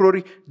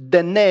lucruri de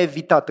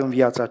neevitat în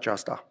viața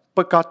aceasta,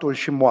 păcatul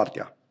și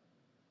moartea.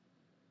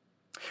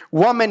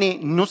 Oamenii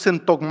nu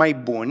sunt tocmai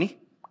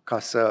buni, ca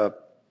să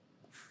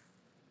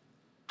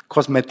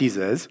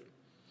cosmetizez,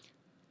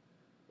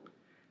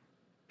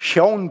 și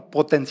au un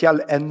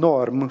potențial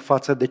enorm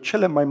față de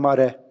cele mai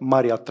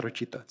mari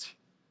atrocități.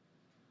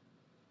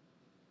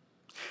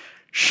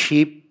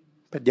 Și,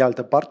 pe de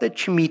altă parte,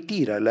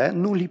 cimitirele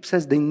nu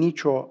lipsesc de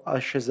nicio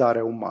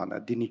așezare umană,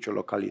 din nicio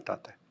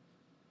localitate.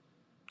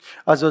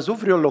 Ați văzut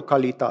vreo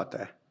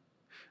localitate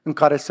în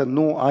care să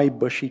nu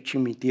aibă și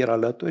cimitir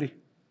alături?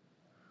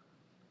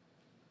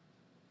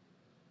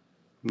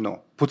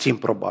 Nu, puțin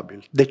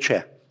probabil. De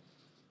ce?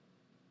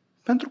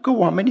 Pentru că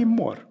oamenii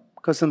mor.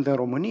 Că sunt în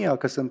România,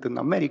 că sunt în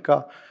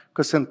America,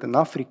 că sunt în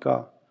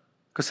Africa,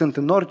 că sunt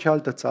în orice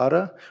altă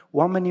țară,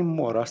 oamenii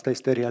mor. Asta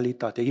este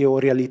realitatea. E o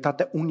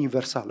realitate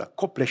universală,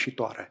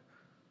 copleșitoare.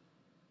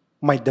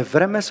 Mai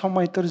devreme sau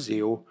mai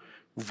târziu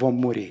vom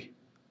muri.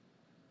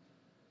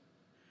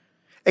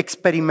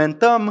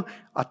 Experimentăm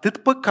atât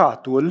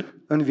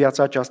păcatul în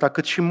viața aceasta,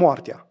 cât și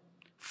moartea,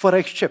 fără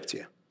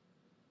excepție.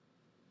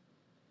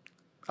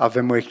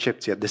 Avem o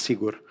excepție,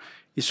 desigur,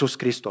 Iisus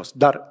Hristos,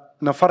 dar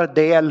în afară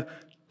de El,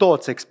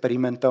 toți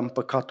experimentăm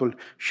păcatul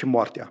și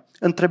moartea.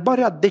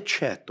 Întrebarea, de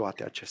ce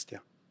toate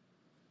acestea?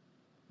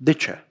 De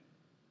ce?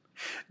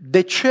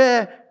 De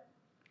ce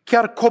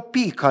chiar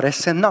copii care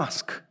se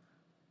nasc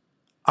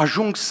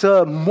ajung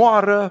să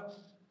moară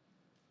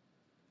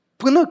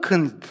până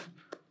când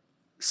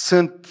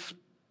sunt,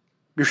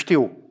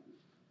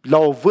 la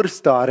o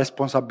vârstă a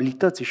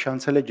responsabilității și a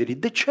înțelegerii?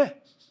 De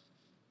ce?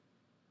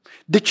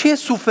 De ce e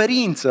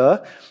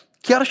suferință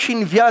chiar și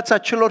în viața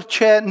celor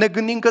ce ne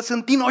gândim că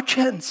sunt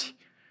inocenți?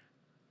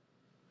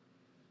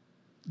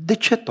 De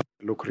ce toate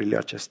lucrurile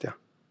acestea?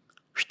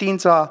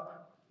 Știința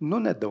nu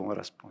ne dă un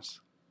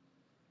răspuns.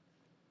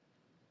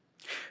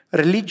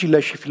 Religiile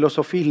și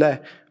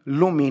filosofiile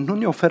lumii nu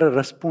ne oferă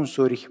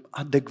răspunsuri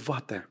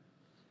adecvate.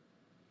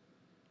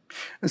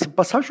 Însă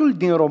pasajul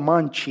din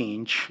Roman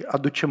 5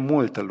 aduce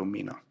multă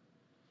lumină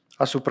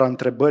asupra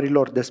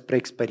întrebărilor despre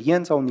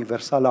experiența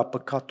universală a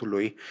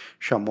păcatului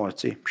și a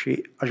morții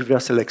și aș vrea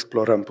să le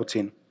explorăm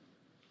puțin.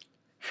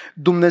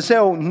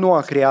 Dumnezeu nu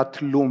a creat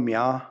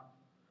lumea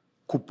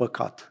cu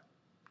păcat.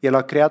 El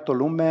a creat o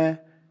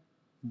lume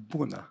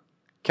bună,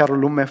 chiar o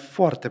lume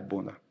foarte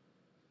bună.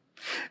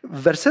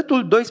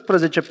 Versetul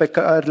 12 pe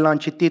care l-am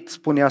citit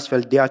spune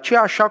astfel: de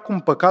aceea, așa cum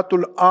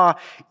păcatul a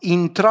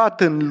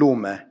intrat în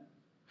lume,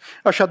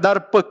 așadar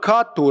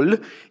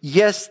păcatul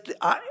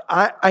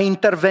a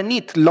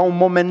intervenit la un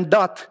moment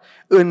dat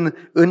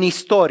în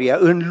istorie,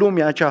 în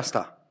lumea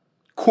aceasta.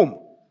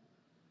 Cum?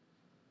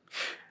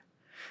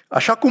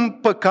 Așa cum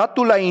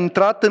păcatul a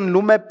intrat în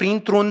lume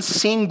printr-un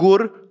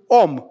singur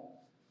om.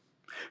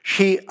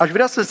 Și aș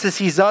vrea să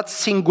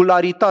sesizați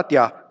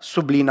singularitatea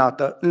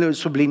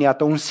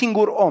subliniată. Un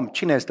singur om.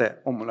 Cine este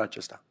omul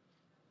acesta?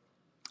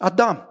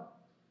 Adam.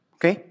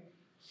 Ok?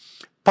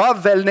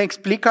 Pavel ne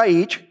explică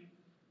aici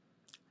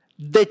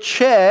de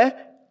ce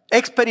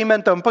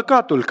experimentăm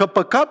păcatul. Că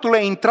păcatul a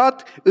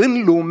intrat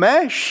în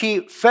lume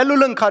și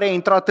felul în care a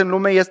intrat în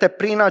lume este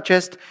prin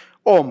acest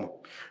om.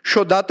 Și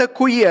odată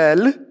cu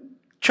el,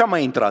 ce a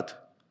mai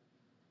intrat?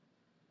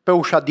 Pe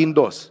ușa din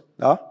dos.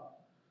 Da?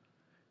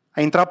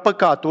 A intrat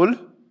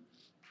păcatul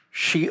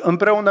și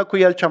împreună cu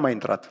el ce a mai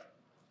intrat?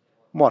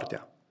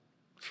 Moartea.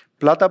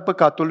 Plata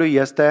păcatului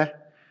este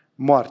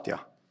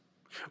moartea.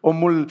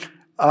 Omul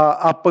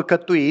a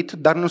păcătuit,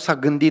 dar nu s-a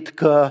gândit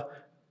că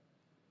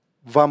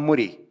va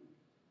muri,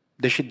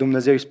 deși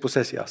Dumnezeu îi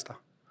spusese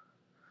asta.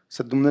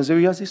 Să Dumnezeu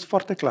i-a zis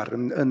foarte clar,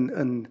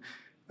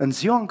 în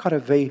ziua în care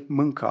vei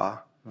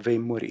mânca, vei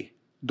muri.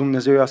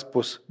 Dumnezeu i-a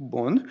spus,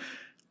 bun,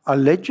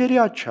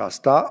 alegerea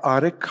aceasta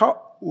are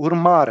ca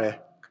urmare,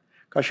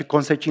 ca și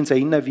consecință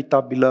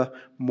inevitabilă,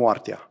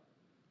 moartea.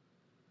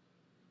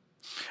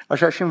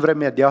 Așa și în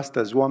vremea de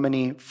astăzi,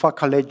 oamenii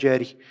fac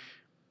alegeri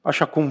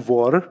așa cum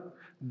vor,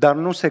 dar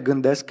nu se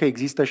gândesc că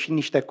există și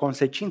niște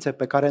consecințe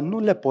pe care nu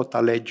le pot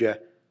alege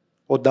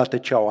odată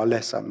ce au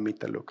ales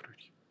anumite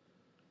lucruri.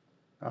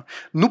 Da?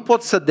 Nu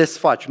poți să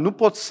desfaci, nu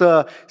poți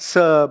să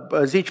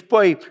zici,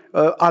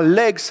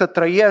 aleg să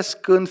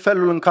trăiesc în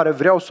felul în care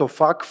vreau să o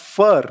fac,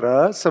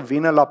 fără să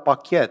vină la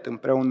pachet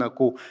împreună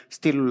cu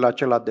stilul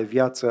acela de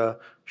viață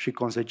și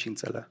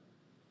consecințele.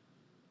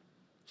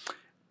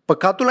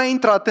 Păcatul a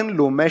intrat în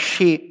lume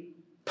și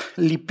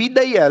lipit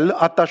de el,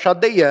 atașat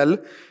de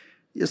el,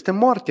 este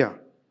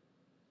moartea.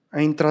 A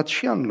intrat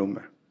și ea în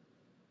lume.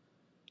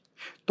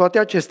 Toate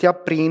acestea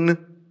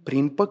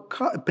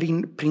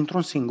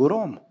printr-un singur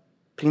om.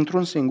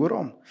 Printr-un singur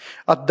om.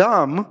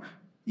 Adam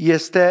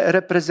este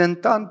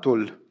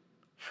reprezentantul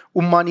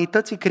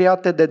umanității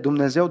create de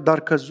Dumnezeu,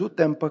 dar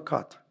căzute în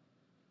păcat.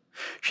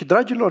 Și,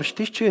 dragilor,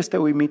 știți ce este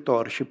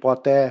uimitor și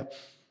poate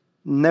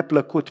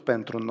neplăcut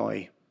pentru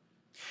noi?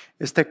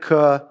 Este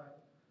că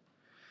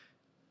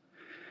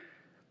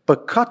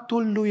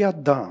păcatul lui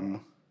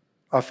Adam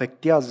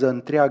afectează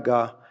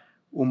întreaga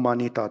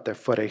umanitate,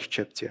 fără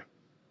excepție.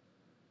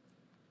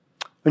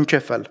 În ce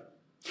fel?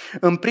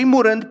 În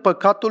primul rând,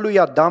 păcatul lui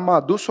Adam a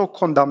adus o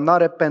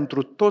condamnare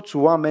pentru toți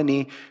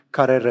oamenii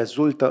care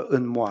rezultă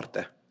în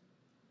moarte.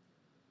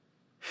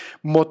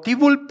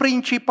 Motivul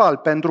principal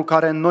pentru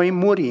care noi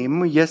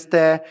murim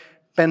este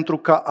pentru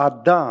că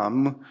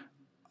Adam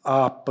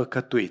a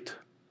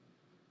păcătuit.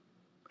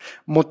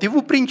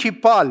 Motivul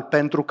principal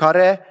pentru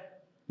care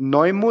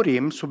noi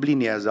murim,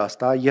 subliniez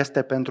asta,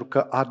 este pentru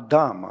că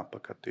Adam a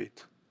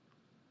păcătuit.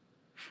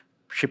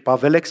 Și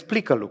Pavel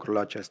explică lucrul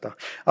acesta.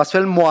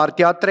 Astfel,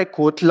 moartea a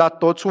trecut la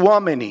toți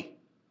oamenii,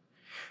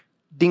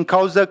 din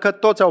cauza că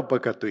toți au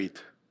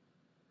păcătuit.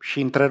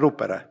 Și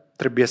întrerupere,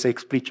 trebuie să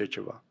explice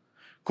ceva.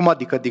 Cum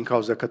adică din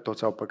cauza că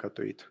toți au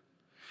păcătuit?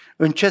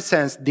 În ce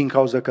sens din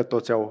cauza că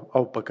toți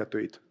au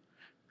păcătuit?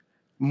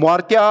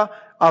 Moartea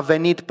a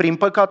venit prin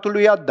păcatul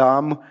lui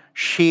Adam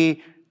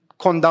și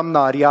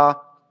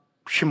condamnarea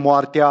și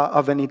moartea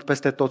a venit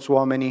peste toți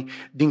oamenii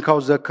din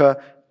cauza că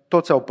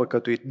toți au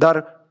păcătuit.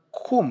 Dar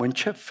cum? În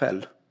ce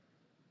fel?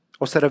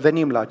 O să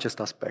revenim la acest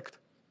aspect.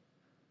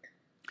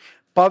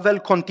 Pavel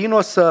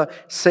continuă să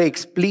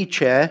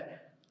explice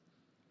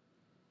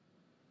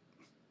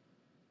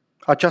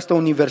această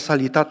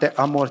universalitate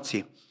a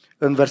morții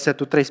în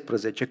versetul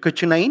 13.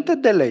 Căci înainte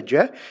de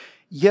lege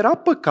era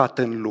păcat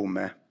în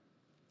lume.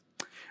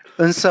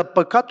 Însă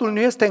păcatul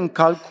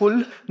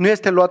nu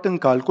este luat în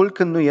calcul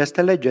când nu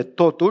este lege.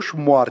 Totuși,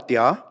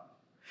 moartea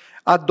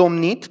a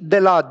domnit de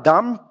la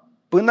Adam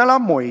până la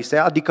Moise,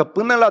 adică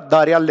până la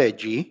darea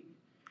legii,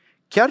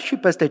 chiar și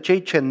peste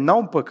cei ce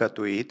n-au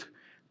păcătuit,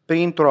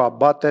 printr-o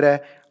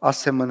abatere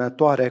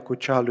asemănătoare cu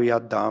cea lui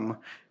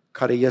Adam,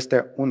 care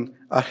este un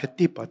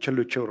arhetip a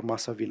celui ce urma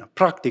să vină.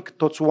 Practic,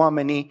 toți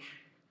oamenii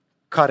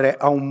care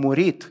au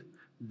murit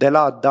de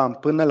la Adam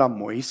până la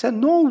Moise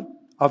nu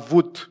au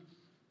avut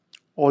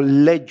o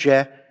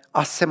lege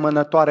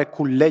asemănătoare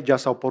cu legea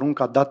sau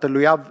porunca dată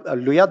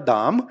lui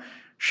Adam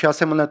și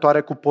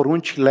asemănătoare cu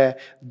poruncile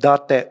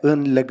date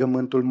în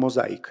legământul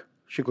mozaic.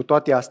 Și cu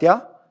toate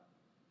astea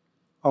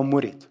au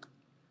murit.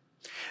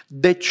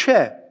 De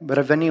ce,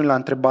 revenim la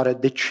întrebare,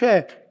 de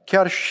ce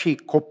chiar și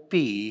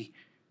copiii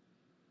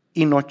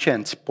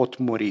inocenți pot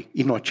muri?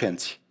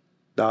 Inocenți,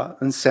 da?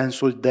 În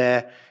sensul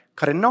de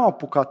care n-au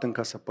apucat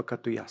încă să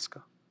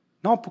păcătuiască,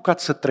 n-au apucat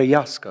să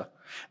trăiască.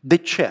 De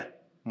ce?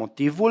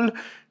 Motivul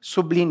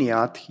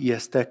subliniat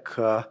este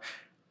că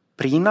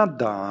prin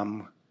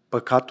Adam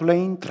păcatul a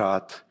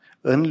intrat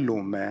în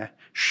lume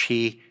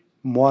și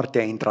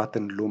moartea a intrat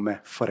în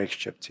lume fără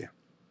excepție.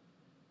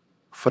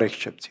 Fără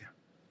excepție.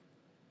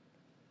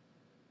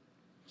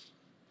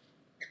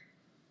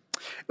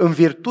 În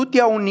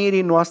virtutea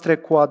unirii noastre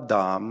cu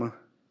Adam,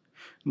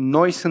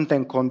 noi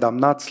suntem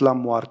condamnați la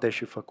moarte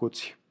și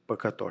făcuți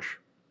păcătoși.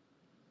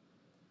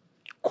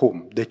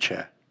 Cum? De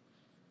ce?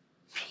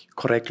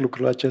 Corect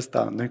lucrul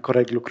acesta? Nu e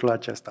corect lucrul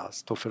acesta?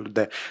 Sunt tot felul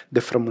de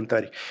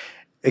frământări.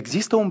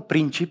 Există un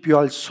principiu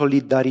al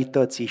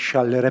solidarității și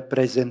al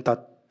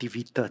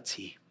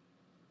reprezentativității.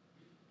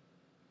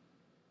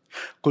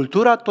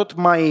 Cultura tot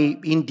mai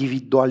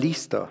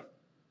individualistă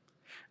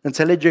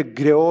înțelege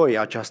greoi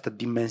această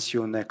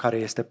dimensiune care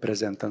este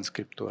prezentă în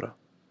Scriptură.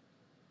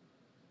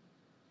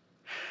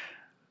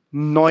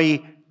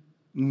 Noi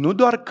nu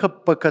doar că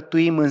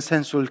păcătuim în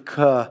sensul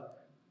că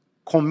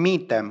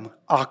comitem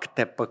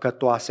acte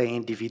păcătoase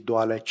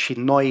individuale, ci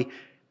noi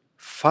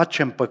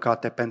facem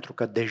păcate pentru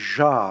că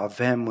deja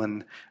avem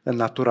în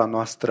natura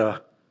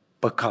noastră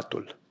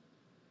păcatul,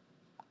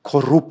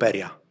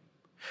 coruperea.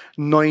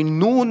 Noi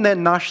nu ne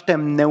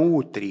naștem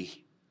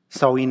neutri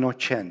sau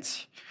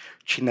inocenți,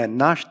 ci ne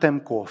naștem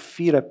cu o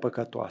fire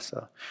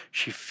păcătoasă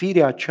și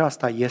firea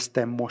aceasta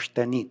este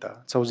moștenită.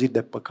 Ați auzit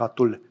de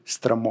păcatul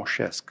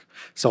strămoșesc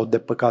sau de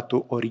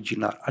păcatul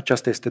originar.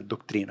 Aceasta este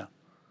doctrina.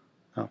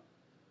 Da.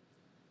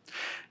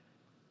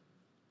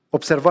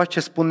 Observați ce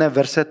spune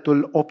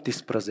versetul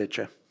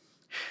 18.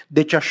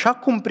 Deci așa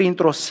cum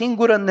printr-o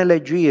singură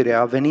nelegiuire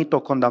a venit o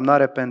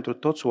condamnare pentru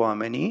toți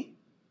oamenii,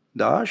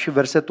 da? Și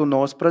versetul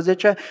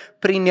 19,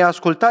 prin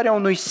neascultarea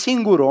unui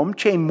singur om,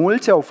 cei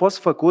mulți au fost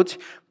făcuți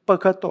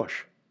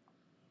păcătoși.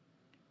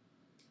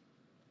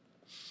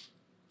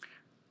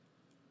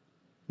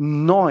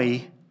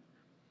 Noi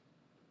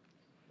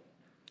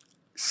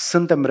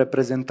suntem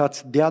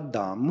reprezentați de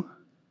Adam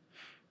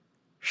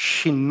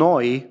și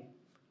noi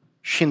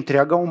și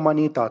întreaga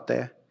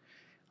umanitate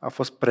a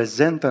fost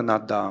prezentă în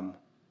Adam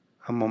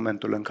în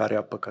momentul în care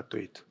a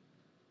păcătuit.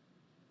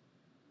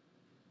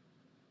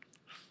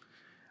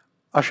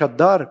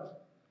 Așadar,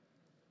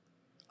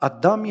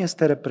 Adam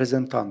este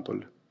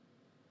reprezentantul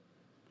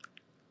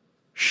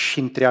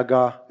și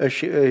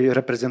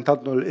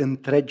reprezentantul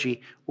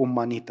întregii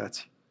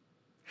umanități.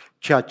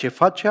 Ceea ce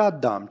face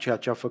Adam, ceea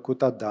ce a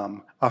făcut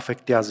Adam,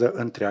 afectează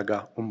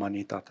întreaga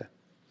umanitate.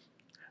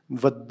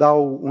 Vă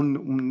dau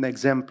un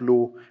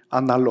exemplu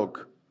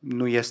analog.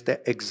 Nu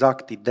este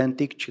exact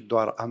identic, ci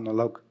doar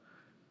analog.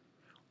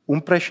 Un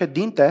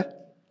președinte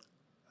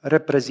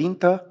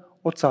reprezintă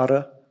o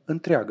țară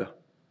întreagă.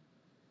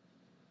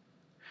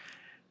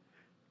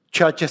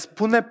 Ceea ce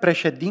spune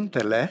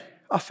președintele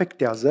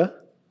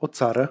afectează o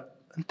țară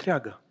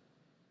întreagă.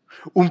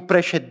 Un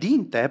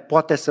președinte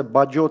poate să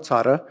bage o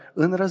țară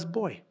în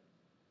război.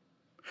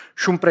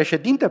 Și un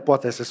președinte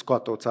poate să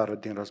scoată o țară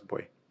din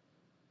război.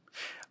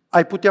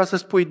 Ai putea să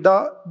spui,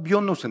 da, eu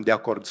nu sunt de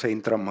acord să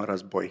intrăm în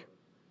război.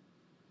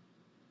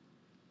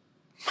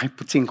 Mai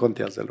puțin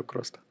contează lucrul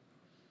ăsta.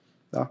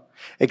 Da?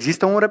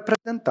 Există un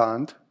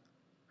reprezentant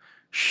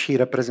și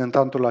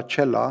reprezentantul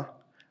acela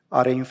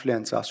are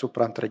influență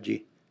asupra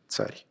întregii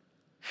țări.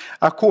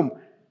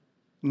 Acum,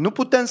 nu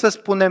putem să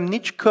spunem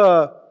nici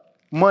că,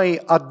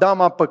 măi,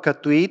 Adam a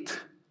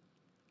păcătuit,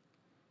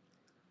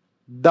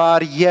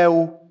 dar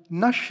eu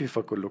n-aș fi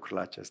făcut lucrul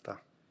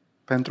acesta,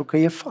 pentru că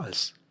e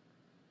fals.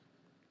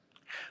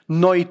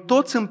 Noi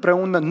toți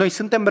împreună, noi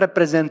suntem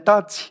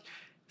reprezentați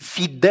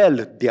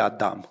fidel de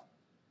Adam.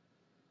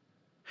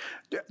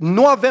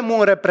 Nu avem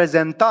un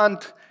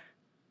reprezentant,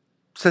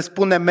 să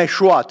spunem,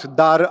 meșuat,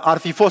 dar ar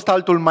fi fost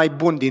altul mai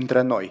bun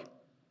dintre noi.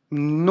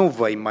 Nu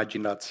vă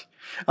imaginați.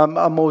 Am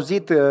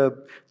auzit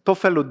tot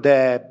felul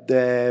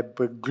de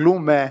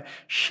glume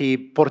și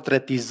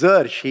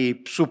portretizări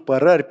și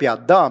supărări pe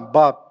Adam,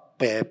 ba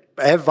pe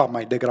Eva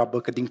mai degrabă,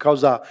 că din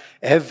cauza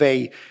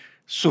Evei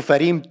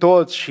suferim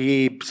toți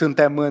și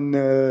suntem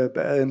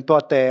în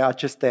toate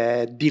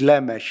aceste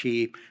dileme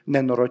și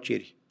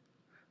nenorociri.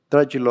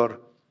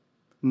 Dragilor,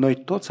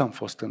 noi toți am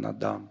fost în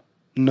Adam.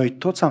 Noi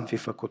toți am fi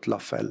făcut la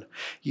fel.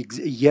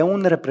 E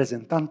un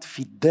reprezentant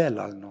fidel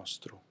al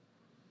nostru.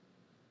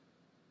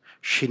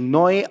 Și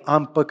noi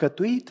am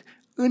păcătuit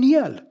în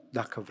el,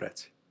 dacă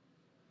vreți.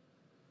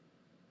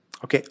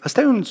 Ok,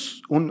 asta e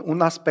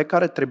un aspect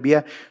care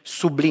trebuie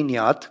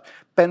subliniat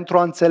pentru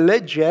a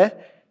înțelege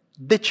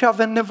de ce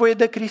avem nevoie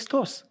de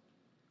Hristos.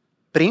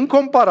 Prin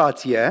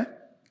comparație,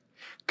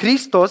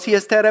 Hristos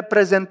este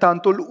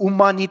reprezentantul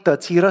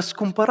umanității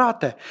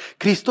răscumpărate.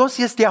 Hristos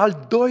este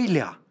al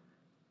doilea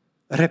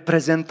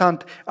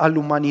reprezentant al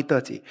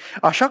umanității.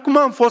 Așa cum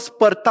am fost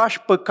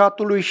părtași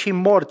păcatului și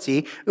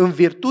morții în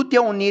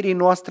virtutea unirii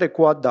noastre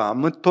cu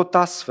Adam, tot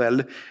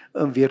astfel,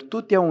 în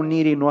virtutea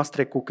unirii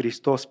noastre cu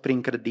Hristos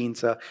prin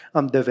credință,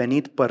 am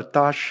devenit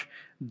părtași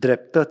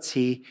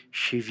dreptății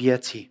și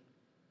vieții.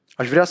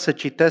 Aș vrea să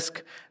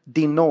citesc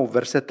din nou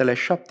versetele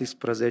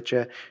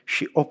 17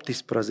 și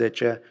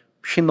 18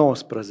 și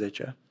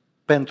 19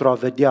 pentru a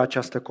vedea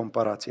această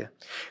comparație.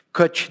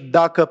 Căci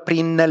dacă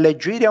prin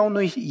nelegiuirea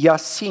unui ea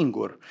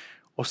singur,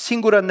 o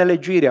singură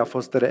nelegiuire a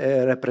fost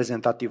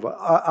reprezentativă,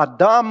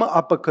 Adam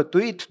a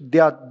păcătuit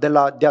de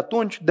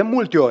atunci de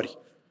multe ori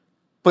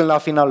până la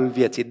finalul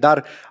vieții,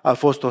 dar a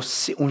fost o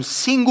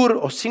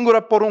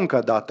singură poruncă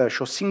dată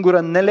și o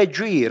singură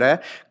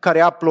nelegiuire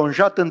care a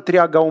plonjat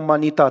întreaga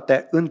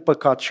umanitate în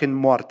păcat și în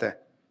moarte.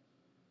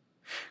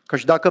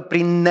 Căci dacă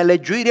prin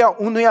nelegiuirea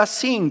unuia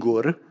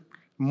singur,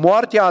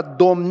 moartea a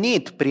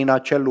domnit prin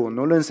acel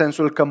unul, în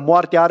sensul că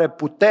moartea are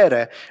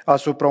putere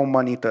asupra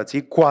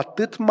umanității, cu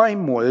atât mai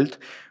mult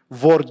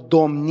vor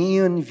domni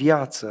în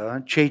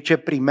viață cei ce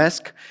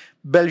primesc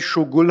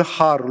belșugul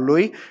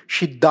harului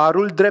și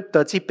darul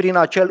dreptății prin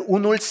acel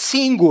unul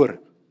singur,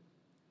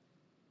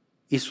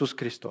 Iisus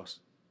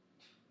Hristos.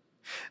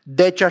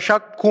 Deci așa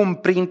cum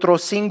printr-o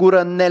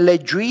singură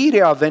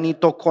nelegiuire a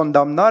venit o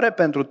condamnare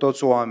pentru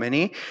toți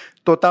oamenii,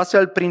 tot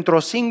astfel printr-o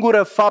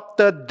singură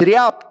faptă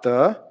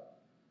dreaptă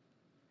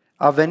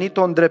a venit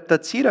o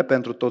îndreptățire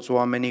pentru toți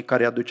oamenii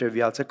care aduce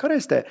viață. Care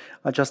este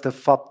această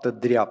faptă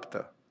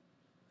dreaptă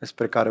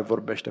despre care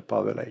vorbește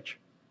Pavel aici?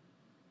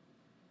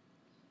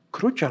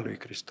 Crucea lui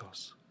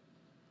Hristos.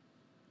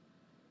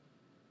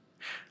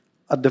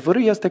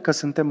 Adevărul este că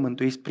suntem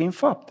mântuiți prin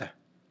fapte.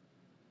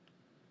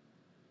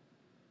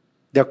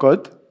 De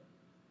acord?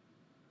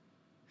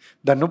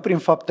 Dar nu prin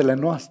faptele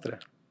noastre.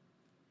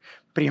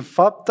 Prin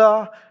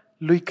fapta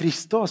lui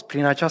Hristos,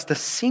 prin această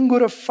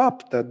singură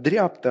faptă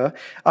dreaptă,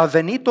 a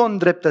venit o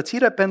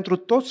îndreptățire pentru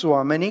toți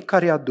oamenii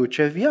care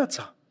aduce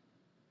viața.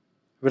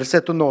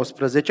 Versetul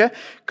 19,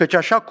 căci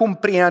așa cum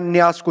prin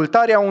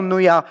neascultarea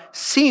unuia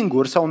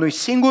singur sau unui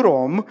singur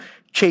om,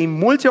 cei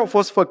mulți au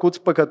fost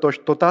făcuți păcătoși,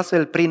 tot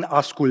astfel prin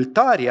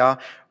ascultarea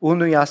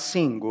unuia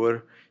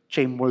singur,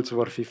 cei mulți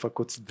vor fi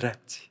făcuți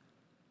drepți.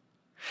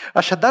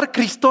 Așadar,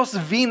 Hristos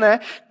vine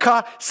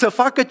ca să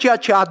facă ceea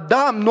ce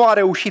Adam nu a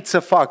reușit să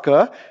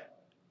facă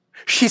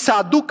și să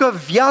aducă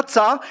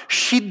viața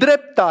și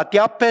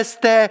dreptatea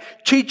peste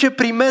cei ce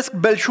primesc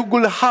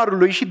belșugul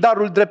harului și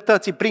darul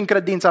dreptății prin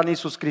credința în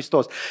Iisus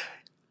Hristos.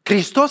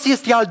 Hristos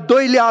este al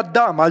doilea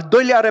Adam, al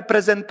doilea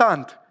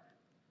reprezentant.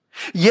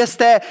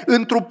 Este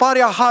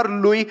întruparea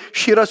harului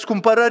și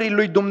răscumpărării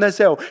lui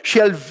Dumnezeu. Și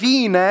El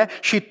vine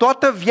și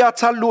toată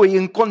viața Lui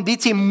în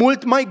condiții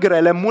mult mai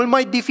grele, mult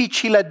mai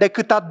dificile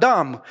decât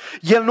Adam.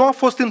 El nu a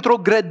fost într-o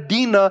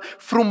grădină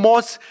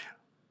frumos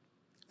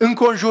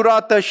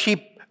înconjurată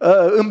și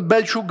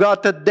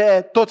îmbelșugată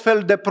de tot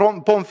felul de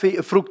pomi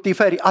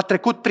fructiferi. A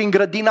trecut prin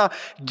grădina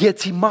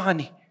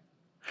Ghețimani.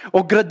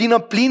 O grădină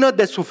plină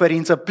de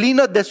suferință,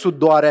 plină de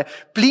sudoare,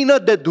 plină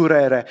de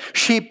durere.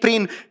 Și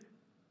prin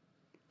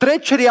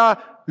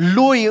trecerea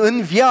lui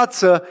în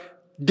viață,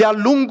 de-a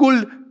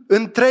lungul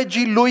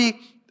întregii lui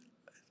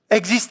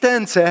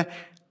existențe,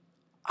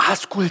 a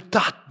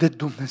ascultat de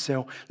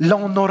Dumnezeu, l-a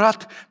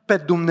onorat pe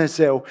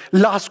Dumnezeu,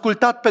 l-a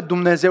ascultat pe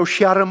Dumnezeu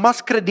și a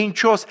rămas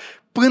credincios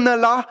până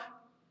la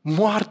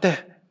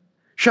moarte.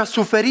 Și a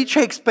suferit și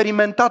a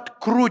experimentat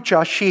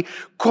crucea și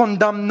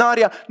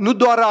condamnarea nu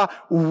doar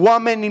a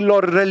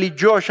oamenilor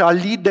religioși, a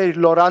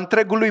liderilor, a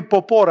întregului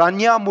popor, a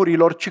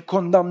neamurilor, ci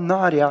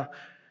condamnarea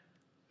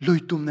lui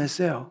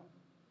Dumnezeu.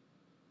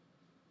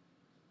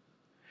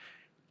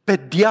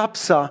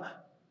 Pediapsa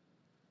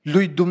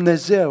lui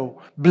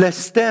Dumnezeu,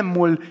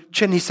 blestemul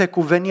ce ni se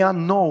cuvenea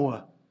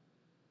nouă.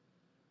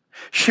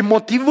 Și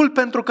motivul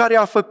pentru care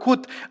a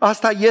făcut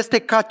asta este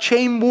ca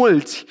cei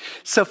mulți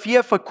să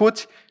fie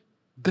făcuți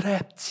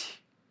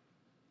drepți.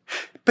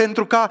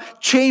 Pentru ca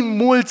cei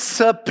mulți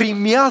să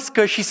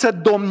primească și să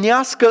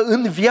domnească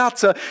în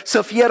viață,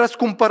 să fie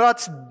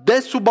răscumpărați de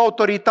sub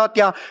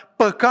autoritatea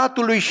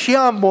păcatului și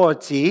a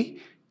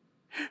morții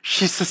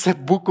și să se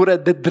bucure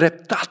de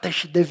dreptate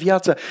și de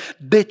viață.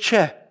 De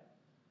ce?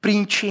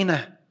 Prin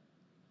cine?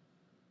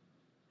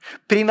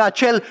 Prin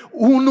acel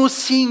unul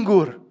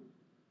singur,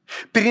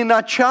 prin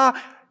acea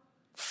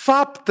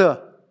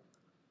faptă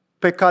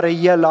pe care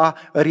El a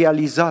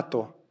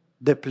realizat-o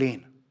de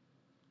plin.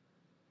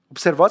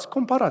 Observați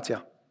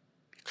comparația.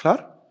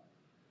 Clar?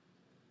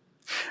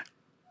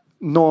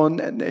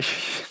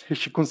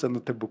 Și cum să nu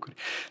te bucuri?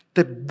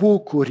 Te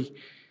bucuri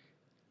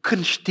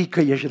când știi că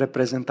ești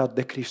reprezentat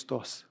de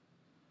Hristos.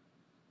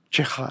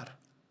 Ce har!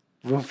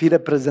 Vom fi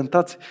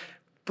reprezentați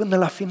până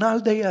la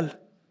final de El.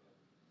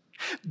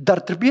 Dar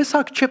trebuie să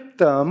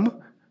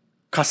acceptăm,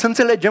 ca să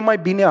înțelegem mai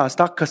bine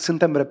asta, că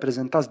suntem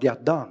reprezentați de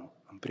Adam,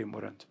 în primul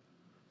rând.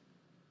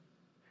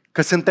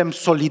 Că suntem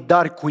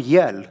solidari cu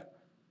El.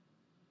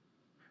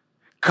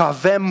 Că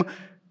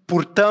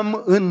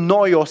purtăm în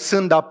noi o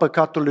sândă a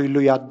păcatului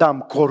lui Adam,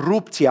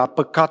 corupția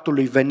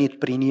păcatului venit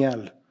prin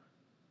el.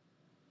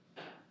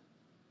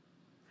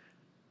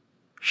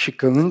 Și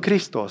că în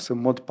Hristos, în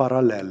mod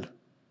paralel,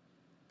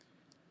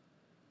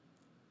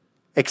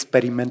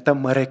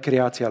 experimentăm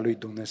recreația lui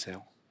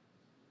Dumnezeu.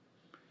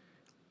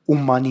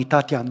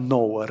 Umanitatea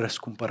nouă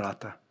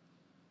răscumpărată.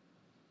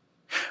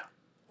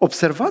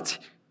 Observați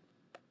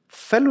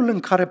felul în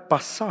care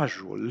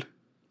pasajul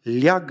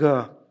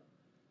leagă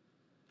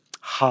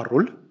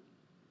harul,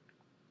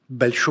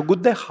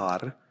 belșugul de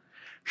har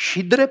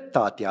și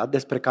dreptatea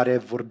despre care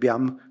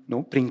vorbeam,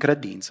 nu, prin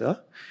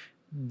credință,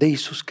 de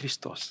Iisus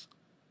Hristos.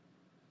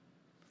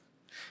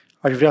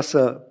 Aș vrea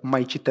să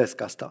mai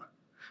citesc asta,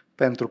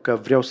 pentru că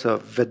vreau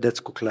să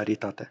vedeți cu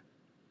claritate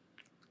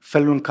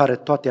felul în care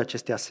toate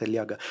acestea se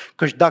leagă.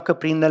 Căci dacă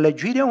prin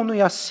nelegiuirea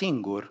unuia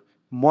singur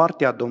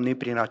moartea a domnit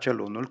prin acel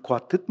unul, cu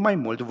atât mai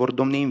mult vor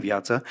domni în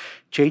viață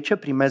cei ce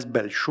primesc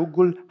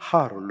belșugul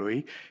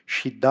harului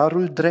și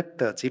darul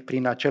dreptății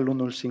prin acel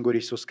unul singur,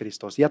 Iisus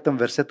Hristos. Iată, în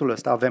versetul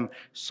ăsta avem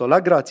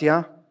sola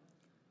gratia,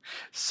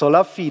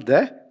 sola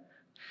fide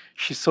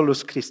și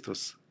solus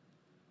Christus.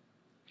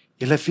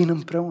 Ele vin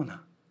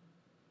împreună.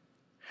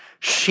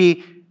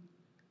 Și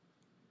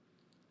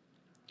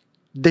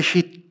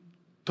deși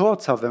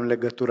toți avem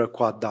legătură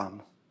cu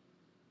Adam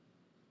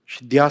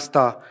și de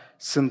asta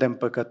suntem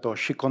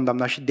păcătoși și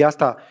condamnați și de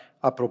asta,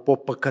 apropo,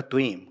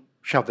 păcătuim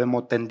și avem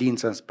o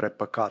tendință înspre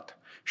păcat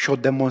și o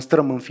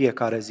demonstrăm în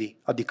fiecare zi.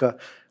 Adică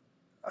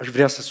aș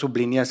vrea să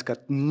subliniez că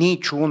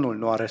niciunul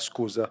nu are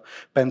scuză,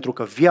 pentru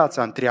că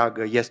viața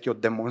întreagă este o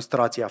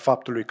demonstrație a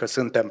faptului că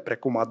suntem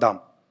precum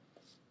Adam.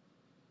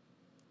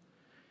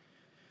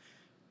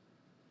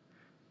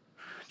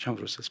 Ce am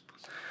vrut să spun?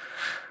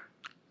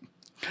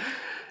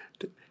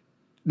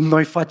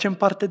 Noi facem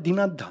parte din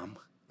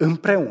Adam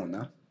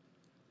împreună,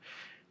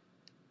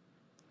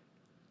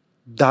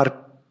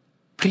 dar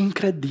prin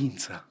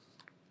credință.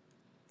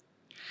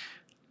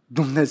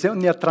 Dumnezeu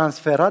ne-a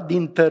transferat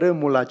din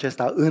tărâmul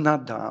acesta în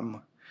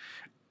Adam,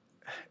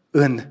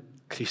 în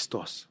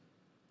Hristos.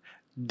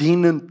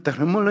 Din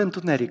tărâmul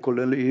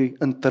întunericului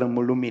în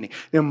tărâmul luminii.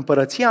 În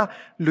împărăția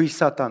lui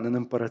Satan, în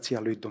împărăția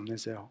lui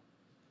Dumnezeu.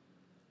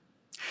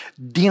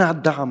 Din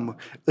Adam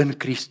în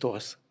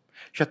Hristos.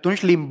 Și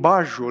atunci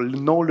limbajul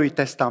Noului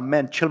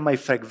Testament cel mai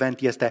frecvent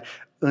este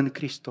în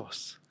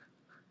Hristos.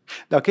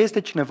 Dacă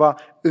este cineva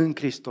în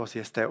Hristos,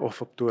 este o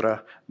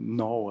făptură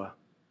nouă.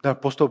 Dar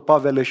Apostolul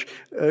Pavel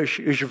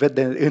își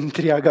vede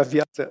întreaga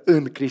viață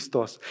în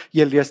Hristos.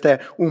 El este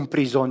un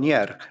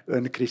prizonier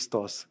în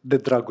Hristos, de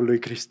dragul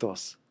lui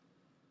Hristos.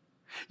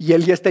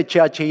 El este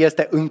ceea ce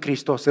este în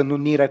Hristos, în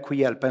unire cu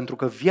El, pentru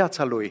că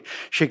viața Lui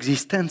și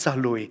existența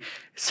Lui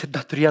se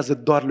datorează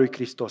doar lui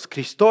Hristos.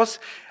 Hristos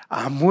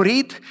a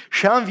murit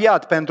și a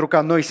înviat pentru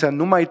ca noi să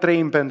nu mai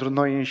trăim pentru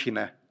noi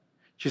înșine,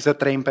 ci să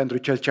trăim pentru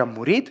Cel ce a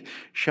murit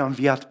și a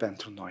înviat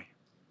pentru noi.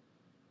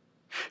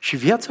 Și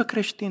viața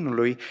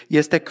creștinului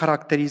este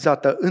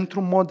caracterizată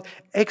într-un mod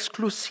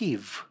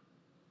exclusiv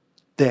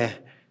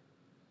de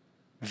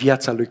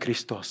viața lui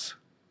Hristos,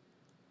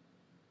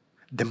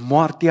 de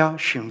moartea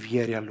și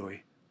învierea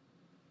Lui.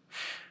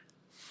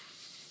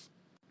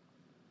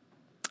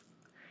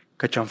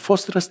 Căci am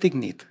fost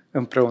răstignit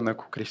împreună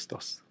cu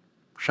Hristos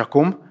și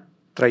acum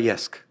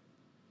trăiesc.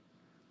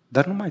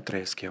 Dar nu mai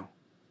trăiesc eu,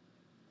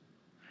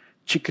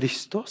 ci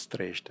Hristos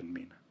trăiește în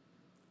mine.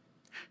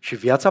 Și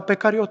viața pe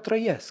care o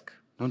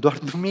trăiesc, nu doar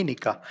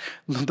duminica,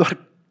 nu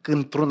doar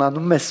într-un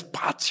anume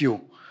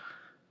spațiu,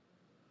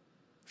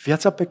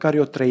 viața pe care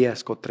o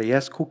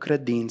trăiesc cu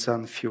credința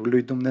în Fiul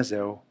lui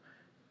Dumnezeu,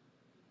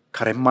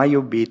 care m-a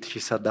iubit și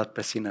s-a dat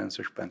pe sine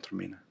însuși pentru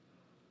mine.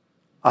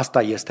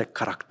 Asta este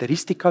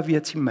caracteristica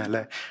vieții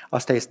mele,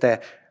 asta este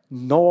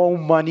noua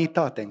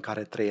umanitate în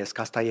care trăiesc,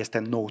 asta este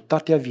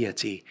noutatea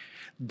vieții,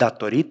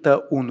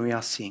 datorită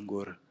unuia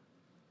singur,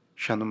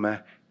 și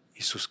anume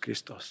Iisus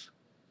Hristos.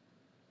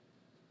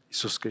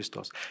 Iisus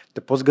Hristos.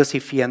 Te poți găsi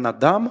fie în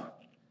Adam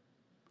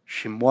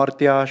și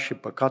moartea și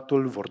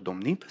păcatul vor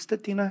domni peste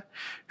tine,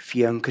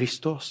 fie în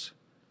Hristos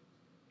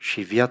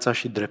și viața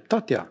și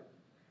dreptatea.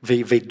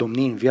 Vei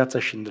domni în viața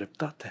și în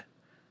dreptate.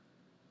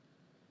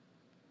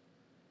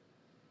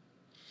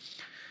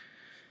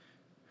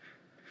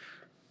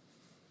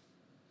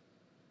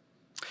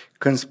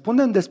 Când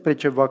spunem despre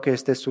ceva că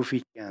este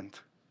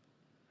suficient,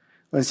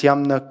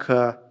 înseamnă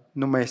că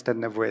nu mai este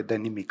nevoie de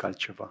nimic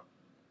altceva.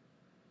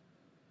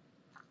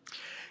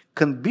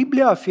 Când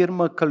Biblia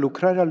afirmă că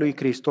lucrarea lui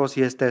Hristos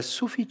este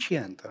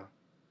suficientă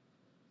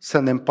să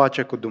ne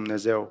împace cu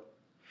Dumnezeu,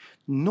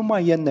 nu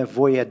mai e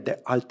nevoie de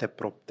alte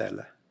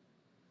proptele,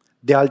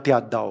 de alte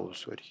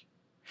adaosuri,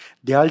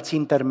 de alți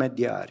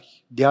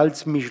intermediari, de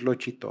alți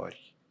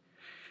mijlocitori.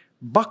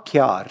 Ba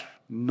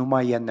chiar nu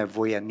mai e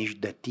nevoie nici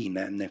de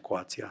tine în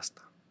ecuația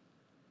asta.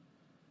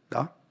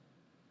 Da?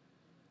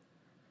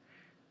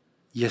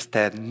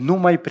 Este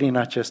numai prin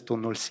acest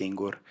unul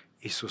singur,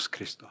 Iisus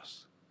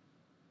Hristos.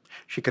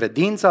 Și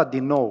credința,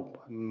 din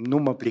nou, nu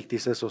mă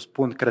plictisesc să o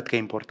spun, cred că e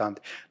important,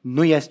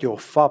 nu este o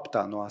faptă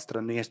a noastră,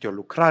 nu este o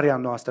lucrare a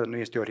noastră, nu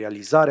este o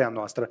realizare a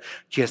noastră,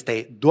 ci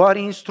este doar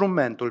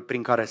instrumentul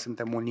prin care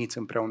suntem uniți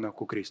împreună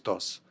cu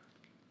Hristos.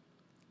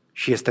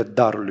 Și este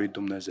darul lui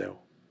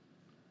Dumnezeu.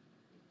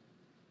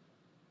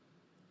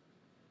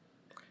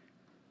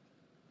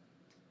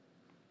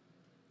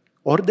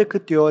 Ori de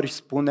câte ori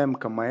spunem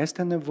că mai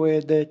este nevoie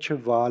de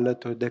ceva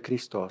alături de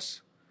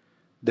Hristos,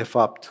 de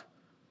fapt,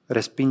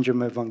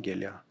 respingem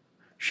Evanghelia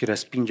și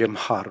respingem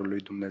harul lui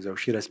Dumnezeu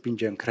și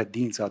respingem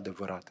credința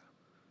adevărată.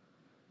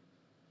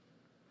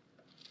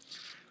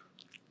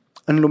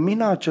 În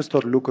lumina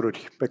acestor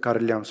lucruri pe care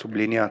le-am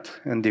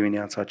subliniat în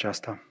dimineața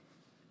aceasta,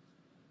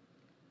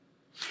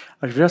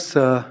 aș vrea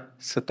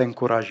să te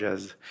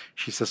încurajez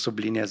și să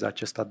subliniez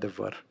acest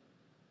adevăr.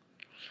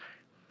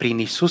 Prin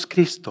Iisus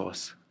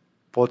Hristos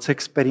poți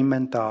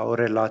experimenta o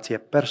relație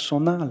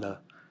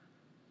personală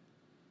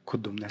cu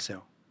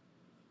Dumnezeu.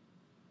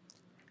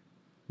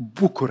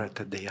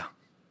 Bucură-te de ea.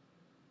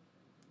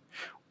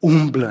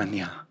 Umblă în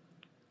ea.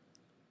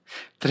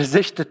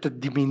 Trezește-te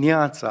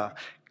dimineața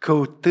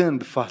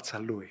căutând fața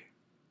Lui.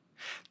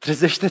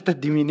 Trezește-te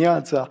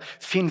dimineața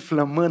fiind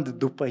flămând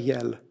după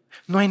El.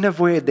 Nu ai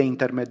nevoie de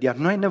intermediar,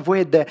 nu ai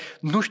nevoie de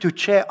nu știu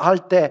ce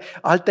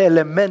alte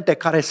elemente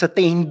care să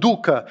te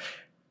inducă.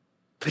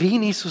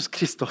 Prin Iisus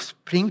Hristos,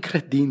 prin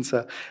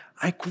credință,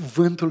 ai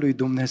cuvântul lui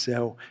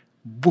Dumnezeu.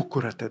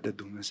 Bucură-te de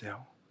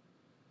Dumnezeu.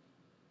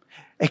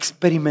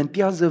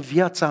 Experimentează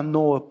viața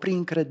nouă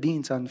prin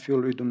credința în Fiul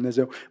lui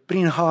Dumnezeu,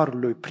 prin harul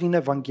lui, prin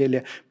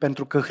Evanghelie,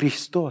 pentru că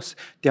Hristos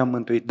te-a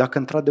mântuit. Dacă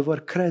într-adevăr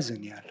crezi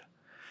în El,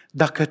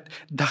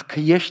 dacă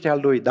ești al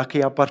Lui, dacă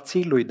îi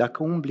aparții Lui,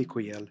 dacă umbli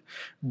cu El,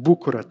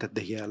 bucură-te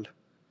de El,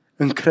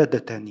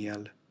 încrede-te în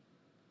El,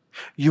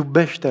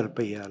 iubește-L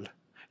pe El,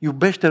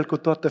 iubește-L cu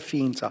toată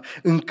ființa,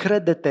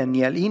 încrede-te în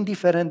El,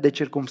 indiferent de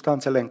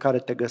circumstanțele în care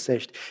te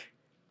găsești.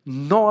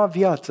 Noua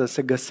viață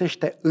se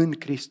găsește în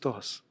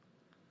Hristos.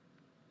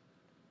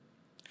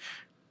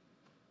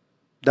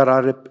 Dar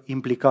are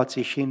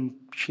implicații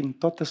și în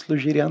toată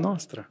slujirea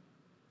noastră.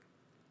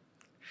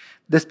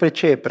 Despre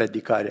ce e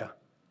predicarea?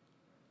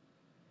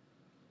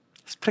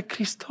 Despre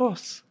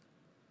Hristos.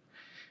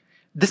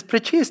 Despre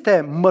ce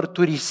este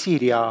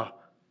mărturisirea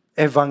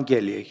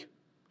Evangheliei?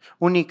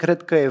 Unii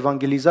cred că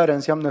evangelizarea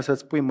înseamnă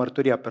să-ți pui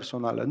mărturia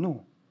personală.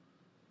 Nu.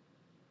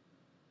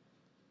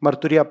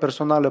 Mărturia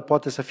personală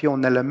poate să fie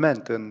un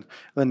element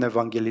în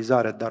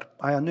evangelizare, dar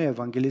aia nu e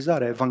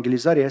evangelizare.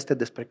 Evangelizarea este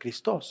despre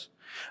Hristos.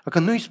 Dacă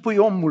nu îi spui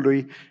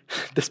omului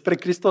despre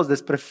Hristos,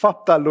 despre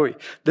fapta Lui,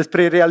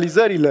 despre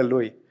realizările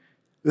Lui,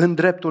 în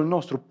dreptul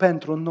nostru,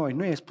 pentru noi,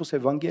 nu e spus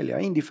Evanghelia,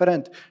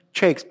 indiferent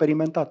ce ai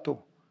experimentat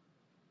tu.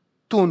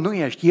 Tu nu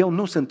ești, eu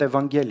nu sunt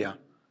Evanghelia.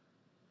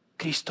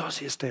 Hristos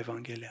este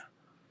Evanghelia.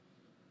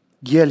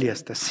 El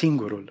este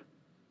singurul.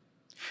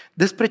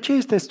 Despre ce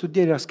este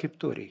studierea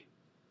Scripturii?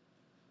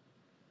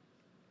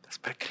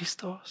 Despre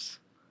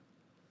Hristos.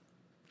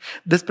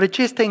 Despre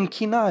ce este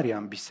închinarea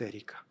în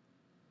biserică?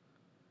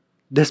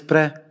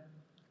 Despre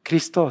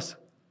Hristos.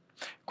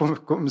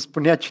 Cum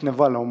spunea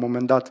cineva la un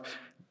moment dat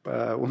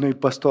unui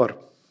păstor,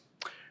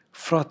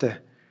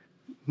 frate,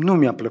 nu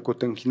mi-a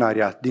plăcut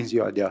închinarea din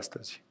ziua de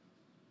astăzi.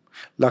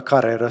 La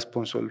care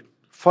răspunsul,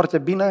 foarte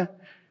bine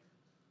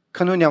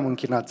că nu ne-am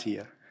închinat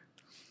ție.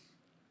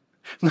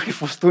 Nu ai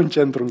fost în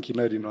centrul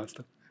închinării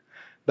noastre.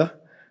 Da?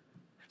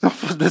 Nu a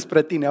fost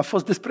despre tine, a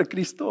fost despre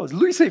Hristos.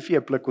 Lui să-i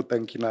fie plăcută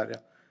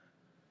închinarea.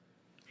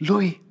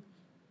 Lui.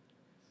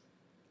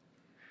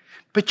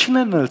 Pe cine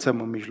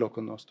înălțăm în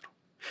mijlocul nostru?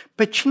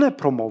 Pe cine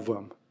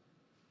promovăm?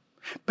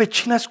 Pe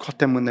cine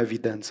scoatem în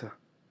evidență?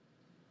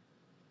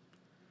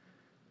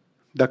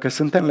 Dacă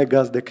suntem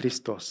legați de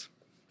Hristos,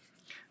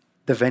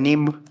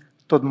 devenim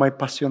tot mai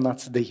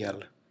pasionați de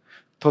El,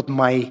 tot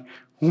mai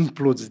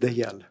umpluți de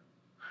El.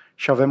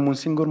 Și avem un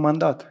singur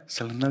mandat,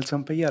 să-L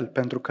înălțăm pe El,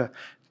 pentru că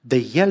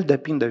de El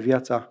depinde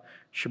viața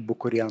și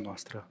bucuria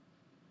noastră.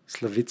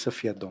 Slăvit să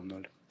fie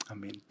Domnul.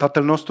 Amin.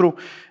 Tatăl nostru,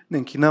 ne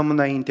închinăm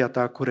înaintea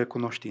Ta cu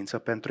recunoștință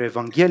pentru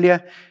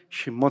Evanghelie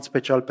și în mod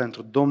special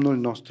pentru Domnul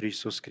nostru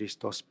Iisus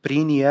Hristos.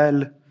 Prin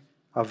El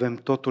avem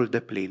totul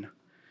deplin.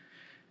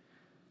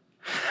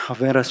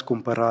 Avem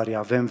răscumpărarea,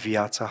 avem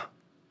viața.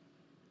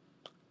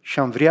 Și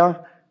am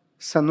vrea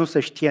să nu se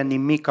știe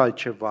nimic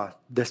altceva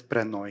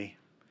despre noi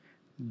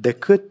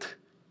decât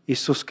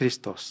Iisus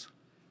Hristos,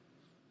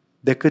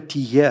 decât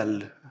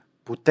El,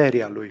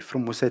 puterea Lui,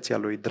 frumusețea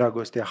Lui,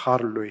 dragostea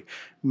Harului,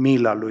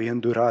 mila Lui,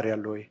 îndurarea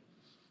Lui.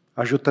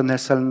 Ajută-ne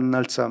să-L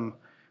înălțăm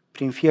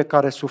prin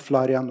fiecare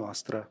suflare a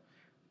noastră,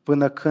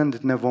 până când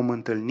ne vom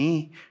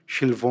întâlni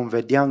și îl vom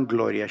vedea în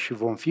glorie și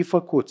vom fi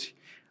făcuți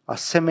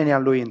asemenea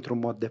Lui într-un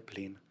mod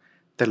deplin.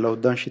 Te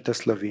lăudăm și te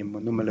slăvim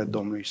în numele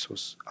Domnului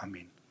Iisus.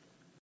 Amin.